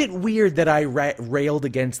 Is it weird that I railed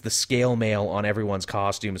against the scale mail on everyone's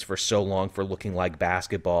costumes for so long for looking like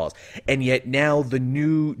basketballs, and yet now the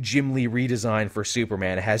new Jim Lee redesign for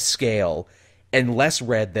Superman has scale and less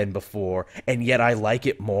red than before, and yet I like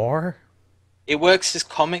it more? It works as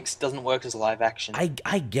comics, doesn't work as live action.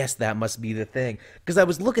 I guess that must be the thing. Because I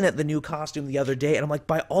was looking at the new costume the other day, and I'm like,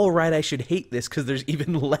 by all right, I should hate this because there's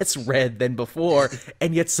even less red than before,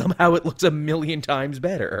 and yet somehow it looks a million times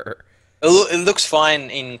better. It looks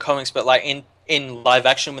fine in comics, but like in live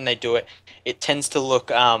action when they do it, it tends to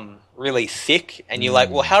look really thick, and you're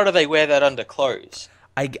like, well, how do they wear that under clothes?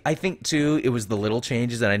 I think, too, it was the little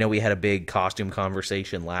changes, and I know we had a big costume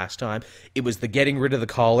conversation last time. It was the getting rid of the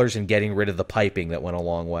collars and getting rid of the piping that went a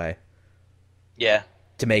long way Yeah.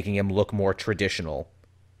 to making him look more traditional.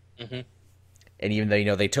 Hmm. And even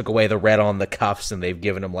though, they took away the red on the cuffs and they've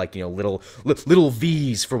given him, like, little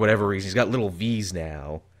V's for whatever reason. He's got little V's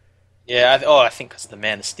now. Yeah. I think because the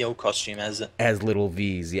Man of Steel costume has it. As little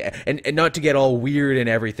V's, yeah. And not to get all weird and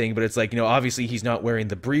everything, but it's like, obviously he's not wearing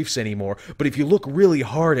the briefs anymore, but if you look really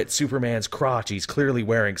hard at Superman's crotch, he's clearly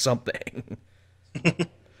wearing something.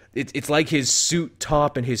 It's like his suit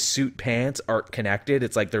top and his suit pants aren't connected.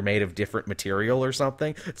 It's like they're made of different material or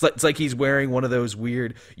something. It's like he's wearing one of those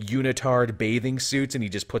weird unitard bathing suits and he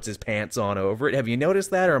just puts his pants on over it. Have you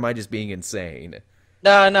noticed that, or am I just being insane?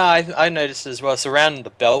 No, I noticed as well. It's around the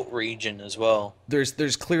belt region as well. There's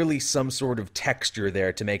clearly some sort of texture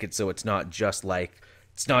there to make it so it's not just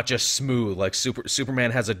smooth. Like Superman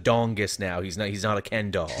has a dongus now. He's not a Ken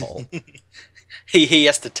doll. He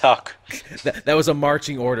has to tuck. That was a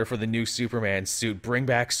marching order for the new Superman suit. Bring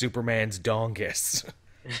back Superman's dongus.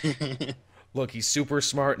 Look, he's super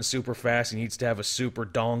smart and super fast. He needs to have a super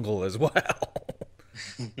dongle as well.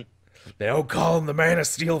 They don't call him the Man of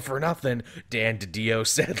Steel for nothing, Dan DiDio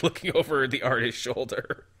said, looking over the artist's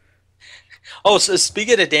shoulder. Oh, so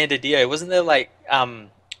speaking of Dan DiDio, wasn't there like a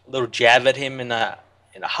little jab at him in a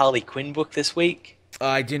Harley Quinn book this week?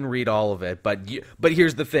 I didn't read all of it, but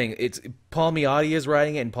here's the thing: it's Paul Miotti is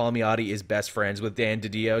writing it, and Paul Miotti is best friends with Dan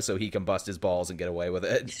DiDio, so he can bust his balls and get away with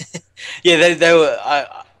it. Yeah, they were.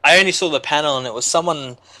 I only saw the panel, and it was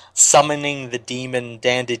someone summoning the demon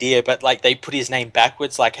Dan DiDio, but like they put his name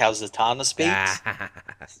backwards, like how Zatanna speaks. I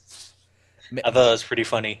thought it was pretty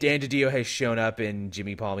funny. Dan DiDio has shown up in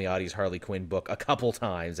Jimmy Palmiotti's Harley Quinn book a couple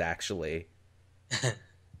times, actually.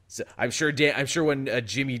 So I'm sure when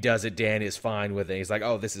Jimmy does it, Dan is fine with it. He's like,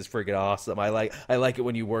 "Oh, this is friggin' awesome. I like it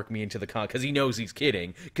when you work me into the con," because he knows he's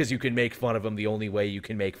kidding. Because you can make fun of him the only way you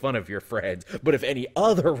can make fun of your friends. But if any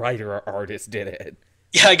other writer or artist did it,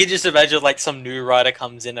 Yeah, I could just imagine like some new writer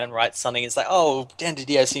comes in and writes something. It's like, oh, Dan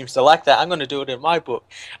Didio seems to like that. I'm going to do it in my book.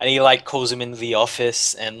 And he like calls him into the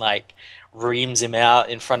office and like reams him out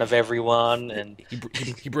in front of everyone. And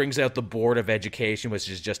he brings out the Board of Education, which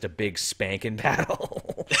is just a big spanking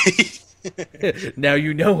battle. Now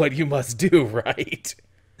you know what you must do, right?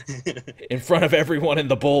 In front of everyone in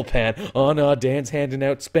the bullpen. Oh no, Dan's handing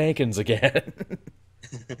out spankings again.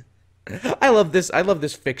 I love this. I love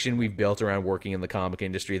this fiction we've built around working in the comic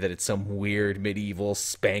industry. That it's some weird medieval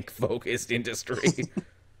spank-focused industry.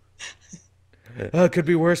 Could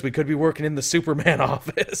be worse. We could be working in the Superman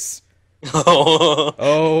office.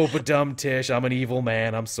 Oh, but dumb Tish, I'm an evil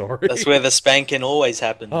man. I'm sorry. That's where the spanking always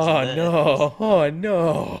happens. Oh no! Oh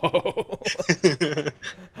no!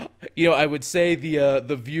 You know, I would say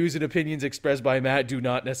the views and opinions expressed by Matt do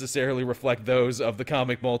not necessarily reflect those of the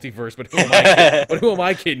comic multiverse. But who am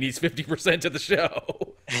I kidding? He's 50% of the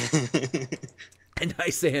show. And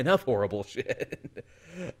I say enough horrible shit.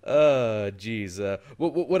 Jeez.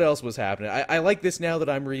 What else was happening? I like this now that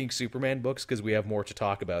I'm reading Superman books because we have more to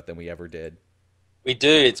talk about than we ever did. We do.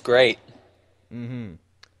 It's great. And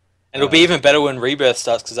it'll be even better when Rebirth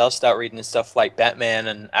starts because I'll start reading stuff like Batman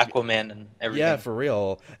and Aquaman and everything. Yeah, for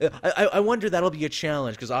real. I wonder that'll be a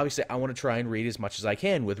challenge because obviously I want to try and read as much as I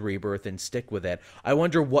can with Rebirth and stick with it. I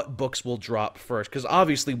wonder what books will drop first because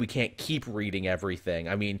obviously we can't keep reading everything.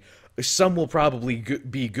 I mean, some will probably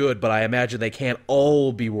be good, but I imagine they can't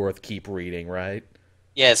all be worth keep reading, right?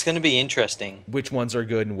 Yeah, it's going to be interesting. Which ones are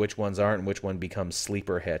good and which ones aren't, and which one becomes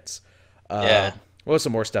sleeper hits. Yeah. What was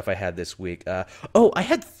some more stuff I had this week? I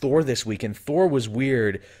had Thor this week, and Thor was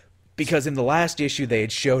weird because in the last issue they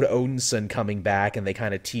had showed Odinson coming back, and they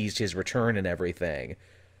kind of teased his return and everything.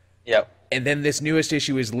 Yep. And then this newest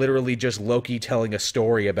issue is literally just Loki telling a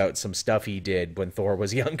story about some stuff he did when Thor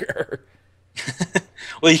was younger.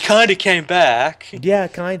 Well, he kind of came back. Yeah,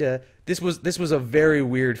 kind of. This was a very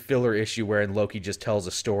weird filler issue wherein Loki just tells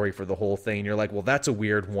a story for the whole thing. And you're like, well, that's a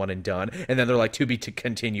weird one and done. And then they're like, to be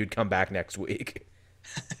continued, come back next week.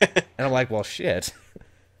 And I'm like, well, shit.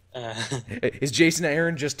 Is Jason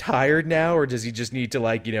Aaron just tired now, or does he just need to,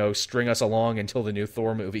 like, you know, string us along until the new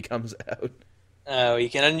Thor movie comes out? Oh, you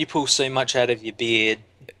can only pull so much out of your beard.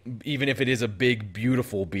 Even if it is a big,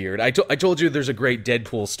 beautiful beard. I told you there's a great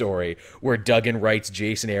Deadpool story where Duggan writes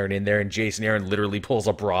Jason Aaron in there, and Jason Aaron literally pulls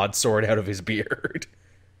a broadsword out of his beard.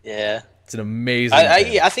 Yeah. It's an amazing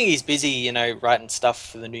I think he's busy, you know, writing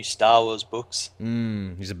stuff for the new Star Wars books.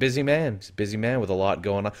 He's a busy man. He's a busy man with a lot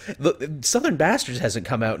going on. Southern Bastards hasn't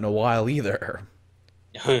come out in a while either.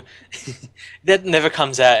 That never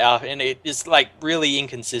comes out, and it is, like, really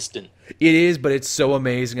inconsistent. It is, but it's so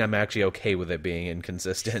amazing I'm actually okay with it being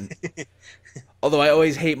inconsistent. Although I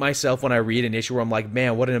always hate myself when I read an issue where I'm like,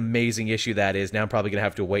 man, what an amazing issue that is. Now I'm probably going to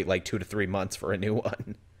have to wait like 2 to 3 months for a new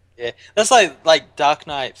one. Yeah, that's like Dark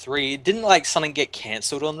Knight 3. Didn't, like, something get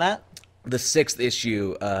cancelled on that? The 6th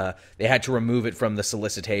issue, they had to remove it from the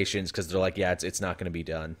solicitations because they're like, yeah, it's not going to be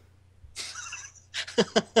done.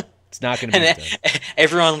 It's not going to be done.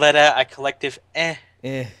 Everyone let out a collective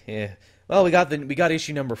Yeah. Well, we got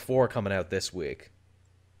issue number 4 coming out this week.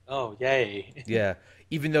 Oh, yay. Yeah.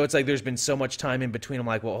 Even though it's like there's been so much time in between, I'm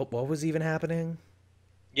like, well, what was even happening?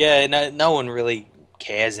 Yeah, no one really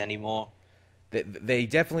cares anymore. They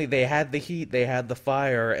definitely had the heat, they had the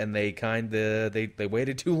fire, and they they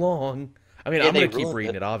waited too long. I mean, Yeah, I'm gonna they keep ruined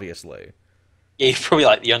reading it. it, obviously. Yeah, you're probably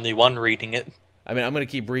like the only one reading it. I mean, I'm gonna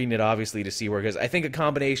keep reading it, obviously, to see where it goes. I think a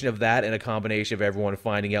combination of that and a combination of everyone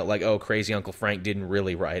finding out, like, oh, crazy Uncle Frank didn't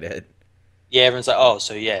really write it. Yeah, everyone's like, oh,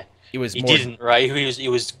 so yeah, It was he more. didn't, right? He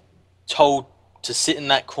was told to sit in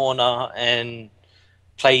that corner and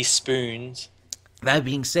play spoons. That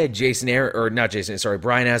being said, Brian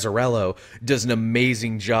Azzarello does an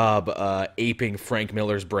amazing job aping Frank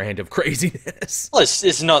Miller's brand of craziness. Well,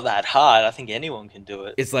 it's not that hard. I think anyone can do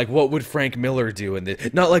it. It's like, what would Frank Miller do in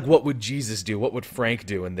this? Not like, what would Jesus do? What would Frank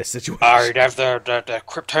do in this situation? I'd have the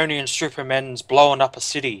Kryptonian Supermen's blowing up a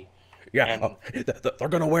city. Yeah, And, they're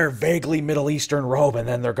gonna wear vaguely Middle Eastern robe, and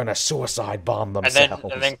then they're gonna suicide bomb and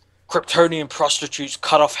themselves. then Kryptonian prostitutes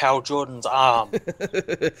cut off Hal Jordan's arm.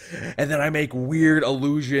 And then I make weird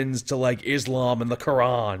allusions to like Islam and the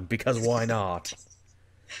Quran because why not?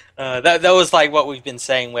 That was like what we've been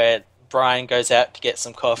saying, where Brian goes out to get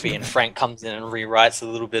some coffee and Frank comes in and rewrites a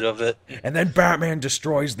little bit of it. And then Batman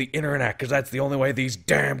destroys the internet because that's the only way these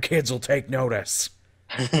damn kids will take notice.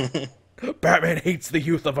 Batman hates the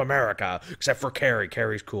youth of America, except for Carrie.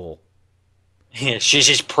 Carrie's cool. Yeah, she's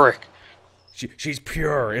just prick. She's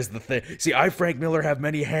pure, is the thing. See, I, Frank Miller, have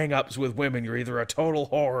many hang-ups with women. You're either a total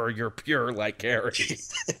whore or you're pure like Carrie.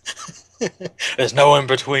 There's no in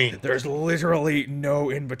between. There's literally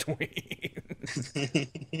no in between.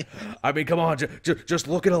 I mean, come on, just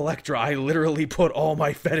look at Elektra. I literally put all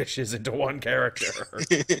my fetishes into one character.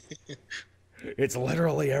 It's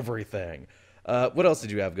literally everything. What else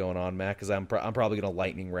did you have going on, Matt? Because I'm probably going to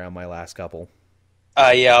lightning round my last couple.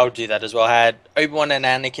 Yeah, I'll do that as well. I had Obi-Wan and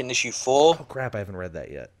Anakin issue 4. Oh, crap, I haven't read that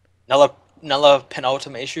yet. Another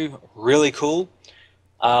penultimate issue. Really cool.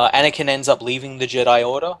 Anakin ends up leaving the Jedi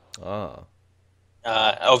Order. Ah.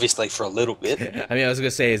 Obviously for a little bit. I mean, I was going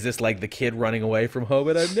to say, is this like the kid running away from home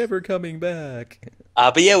and I'm never coming back?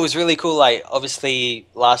 But yeah, it was really cool. Like, obviously,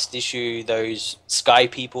 last issue, those Sky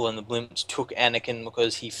people and the blimps took Anakin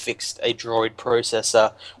because he fixed a droid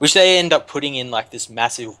processor, which they end up putting in like this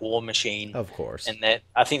massive war machine. Of course. And that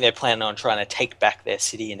I think they're planning on trying to take back their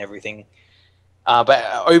city and everything. But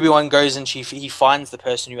Obi-Wan goes and he finds the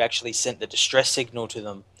person who actually sent the distress signal to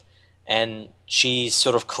them, and she's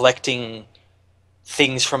sort of collecting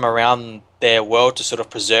things from around their world to sort of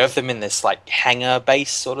preserve them in this like hangar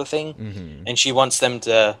base sort of thing. Mm-hmm. And she wants them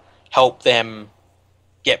to help them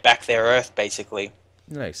get back their Earth, basically.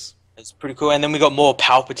 Nice. It's pretty cool. And then we got more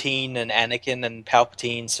Palpatine and Anakin, and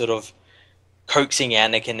Palpatine sort of coaxing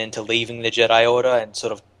Anakin into leaving the Jedi Order and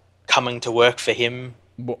sort of coming to work for him.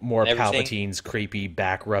 More Palpatine's creepy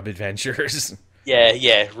back rub adventures.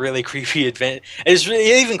 Yeah, really creepy adventure. It's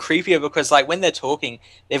really even creepier because like when they're talking,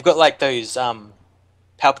 they've got like those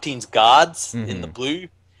Palpatine's guards in the blue,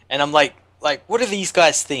 and I'm like, what do these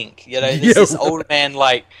guys think? You know, there's this old man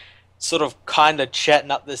like sort of kind of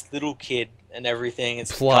chatting up this little kid and everything.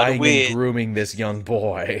 It's kind of weird. And grooming this young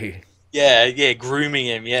boy. Yeah, grooming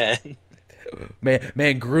him. Yeah.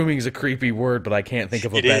 Man, grooming is a creepy word, but I can't think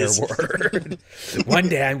of a better word. One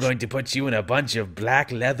day I'm going to put you in a bunch of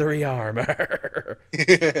black leathery armor.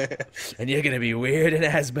 And you're going to be weird and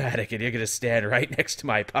asthmatic, and you're going to stand right next to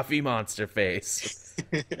my puffy monster face.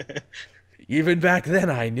 Even back then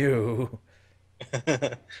I knew.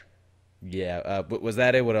 Yeah, was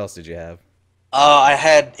that it? What else did you have? I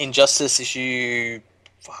had Injustice issue,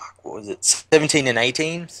 what was it, 17 and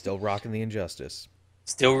 18? Still rocking the Injustice.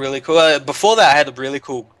 Still really cool. Before that, I had a really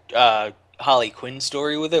cool Harley Quinn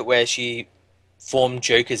story with it, where she formed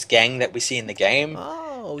Joker's gang that we see in the game.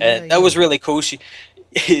 Oh, yeah. That was really cool.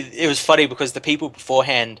 It was funny because the people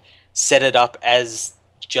beforehand set it up as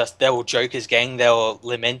just they were Joker's gang. They were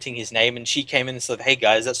lamenting his name, and she came in and said, "Hey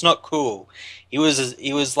guys, that's not cool. He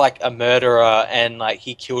was like a murderer, and like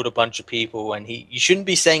he killed a bunch of people, and you shouldn't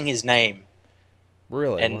be saying his name."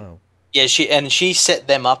 Really? And, wow. Yeah, she set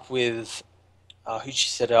them up with. Who she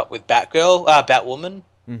set it up with? Batwoman.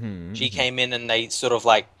 Mm-hmm, she came in and they sort of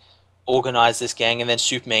like organized this gang, and then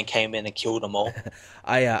Superman came in and killed them all.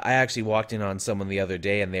 I actually walked in on someone the other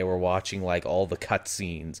day, and they were watching like all the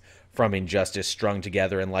cutscenes from Injustice strung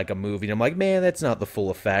together in like a movie. And I'm like, man, that's not the full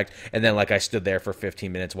effect. And then like I stood there for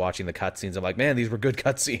 15 minutes watching the cutscenes. I'm like, man, these were good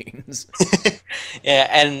cutscenes. Yeah,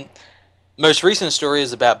 and most recent story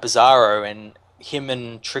is about Bizarro and him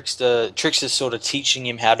and Trickster's sort of teaching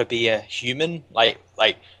him how to be a human. Like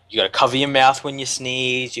you got to cover your mouth when you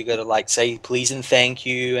sneeze. You got to like say please and thank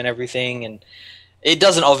you and everything. And it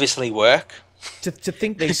doesn't obviously work. To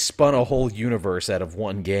think they spun a whole universe out of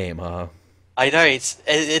one game, huh? I know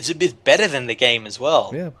it's a bit better than the game as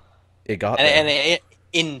well. Yeah, it got and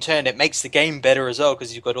in turn it makes the game better as well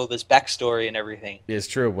because you've got all this backstory and everything. It's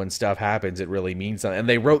true. When stuff happens, it really means something. And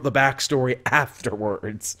they wrote the backstory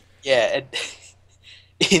afterwards. Yeah. And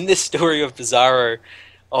in this story of Bizarro,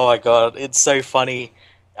 oh my god, it's so funny.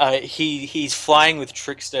 He's flying with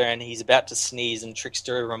Trickster and he's about to sneeze, and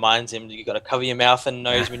Trickster reminds him you got to cover your mouth and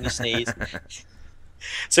nose when you sneeze.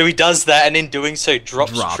 So he does that, and in doing so,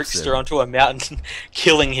 drops Trickster onto a mountain,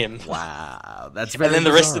 killing him. Wow, that's very. And then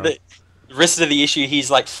the rest of the issue, he's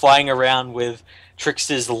like flying around with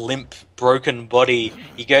Trickster's limp, broken body.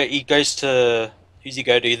 He goes to who's he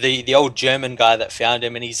go to? The old German guy that found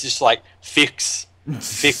him, and he's just like fix.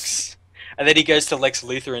 And then he goes to Lex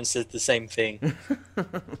Luthor and says the same thing.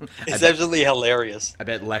 It's absolutely hilarious. I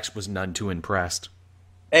bet Lex was none too impressed.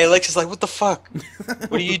 Hey, Lex is like, what the fuck?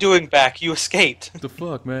 What are you doing back? You escaped. What the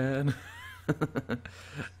fuck, man?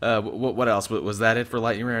 What else? Was that it for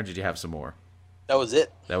Lightning Round, or did you have some more? That was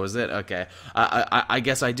it. That was it? Okay. I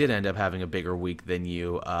guess I did end up having a bigger week than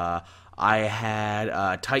you. I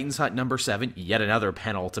had Titans Hunt number 7, yet another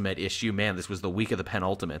penultimate issue. Man, this was the week of the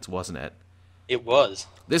penultimates, wasn't it? It was.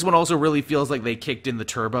 This one also really feels like they kicked in the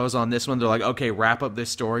turbos on this one. They're like, okay, wrap up this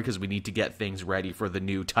story because we need to get things ready for the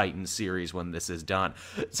new Titans series when this is done.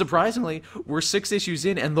 Surprisingly, we're 6 issues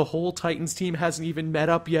in and the whole Titans team hasn't even met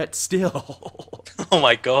up yet still. Oh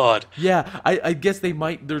my god. Yeah, I guess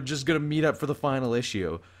they're just going to meet up for the final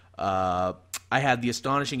issue. I had The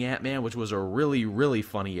Astonishing Ant-Man, which was a really, really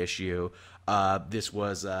funny issue. This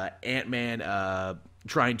was Ant-Man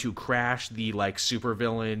trying to crash the like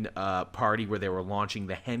supervillain party where they were launching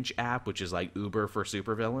the Hench app, which is like Uber for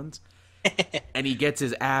supervillains. And he gets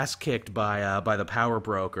his ass kicked by the Power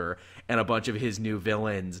Broker and a bunch of his new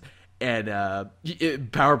villains. And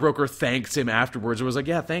Power Broker thanks him afterwards. It was like,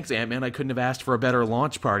 yeah, thanks, Ant-Man. I couldn't have asked for a better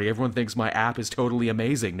launch party. Everyone thinks my app is totally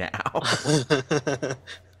amazing now.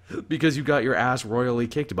 Because you got your ass royally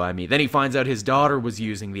kicked by me. Then he finds out his daughter was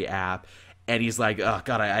using the app. And he's like, oh,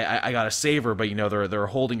 God, I got to save her. But, you know, they're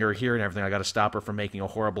holding her here and everything. I got to stop her from making a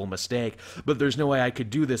horrible mistake. But there's no way I could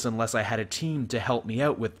do this unless I had a team to help me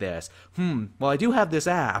out with this. Well, I do have this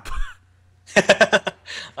app.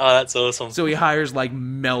 Oh, that's awesome. So he hires like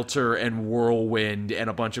Melter and Whirlwind and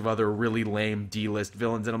a bunch of other really lame D-list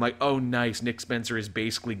villains, and I'm like, oh nice, Nick Spencer is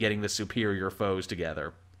basically getting the superior foes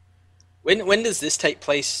together. When does this take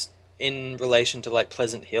place in relation to like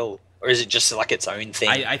Pleasant Hill? Or is it just like its own thing?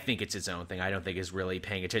 I think it's its own thing. I don't think it's really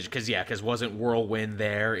paying attention. Because wasn't Whirlwind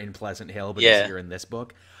there in Pleasant Hill, but it's here in this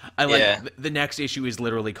book? The next issue is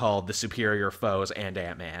literally called The Superior Foes and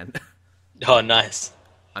Ant-Man. Oh, nice.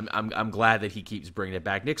 I'm glad that he keeps bringing it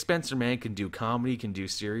back. Nick Spencer, man, can do comedy, can do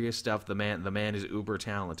serious stuff. The man is uber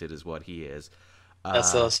talented, is what he is.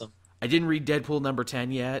 That's awesome. I didn't read Deadpool number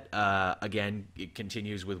 10 yet. Again, it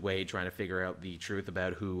continues with Wade trying to figure out the truth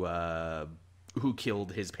about who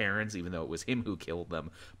killed his parents, even though it was him who killed them,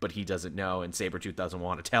 but he doesn't know, and Sabretooth doesn't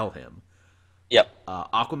want to tell him. Yep.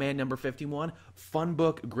 Aquaman number 51, fun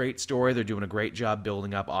book, great story. They're doing a great job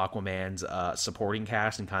building up Aquaman's supporting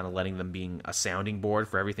cast and kind of letting them being a sounding board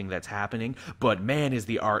for everything that's happening. But man, is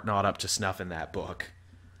the art not up to snuff in that book.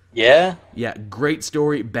 Yeah? Yeah, great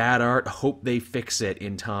story, bad art. Hope they fix it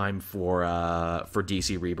in time for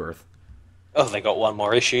DC Rebirth. Oh, they got one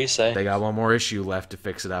more issue, so... They got one more issue left to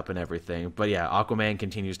fix it up and everything. But yeah, Aquaman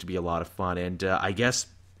continues to be a lot of fun. And I guess...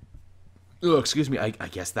 Oh, excuse me. I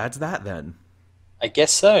guess that's that then. I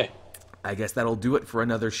guess so. I guess that'll do it for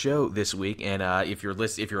another show this week. And if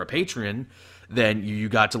you're a patron, then you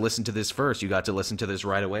got to listen to this first. You got to listen to this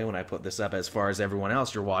right away when I put this up. As far as everyone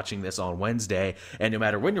else, you're watching this on Wednesday. And no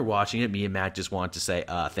matter when you're watching it, me and Matt just want to say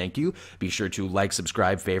thank you. Be sure to like,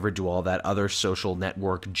 subscribe, favorite, do all that other social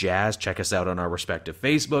network jazz. Check us out on our respective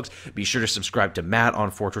Facebooks. Be sure to subscribe to Matt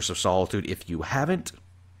on Fortress of Solitude if you haven't.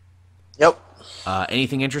 Yep.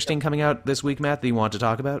 Anything interesting coming out this week, Matt, that you want to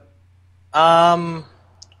talk about?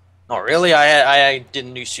 Not really. I did a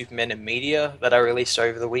new Superman in Media that I released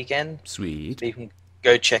over the weekend. Sweet. So you can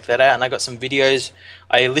go check that out. And I got some videos.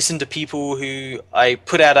 I listened to people who... I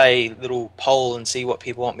put out a little poll and see what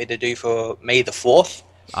people want me to do for May the 4th.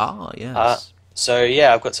 Ah, yes. So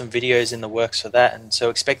yeah, I've got some videos in the works for that. And so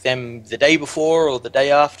expect them the day before or the day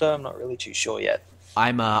after. I'm not really too sure yet.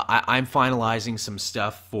 I'm finalizing some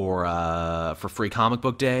stuff for Free Comic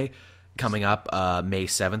Book Day coming up May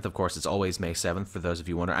 7th. Of course, it's always May 7th for those of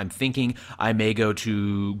you wondering. I'm thinking I may go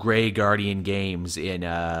to Grey Guardian Games in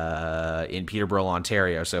Peterborough,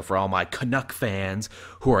 Ontario. So for all my Canuck fans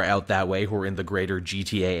who are out that way, who are in the greater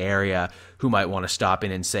GTA area, who might want to stop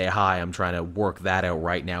in and say hi, I'm trying to work that out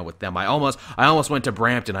right now with them. I almost went to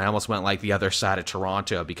Brampton. I almost went like the other side of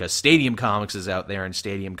Toronto because Stadium Comics is out there, and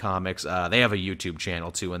Stadium Comics, they have a YouTube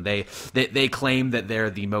channel too, and they claim that they're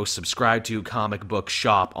the most subscribed to comic book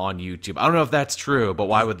shop on YouTube. I don't know if that's true, but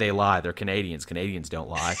why would they lie? They're Canadians. Canadians don't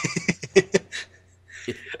lie.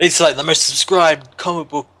 It's like the most subscribed comic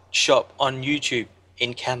book shop on YouTube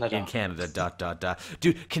in Canada. In Canada, ...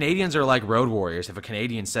 Dude, Canadians are like road warriors. If a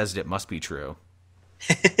Canadian says it, it must be true.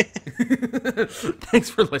 Thanks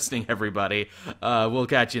for listening, everybody. We'll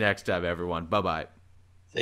catch you next time, everyone. Bye-bye.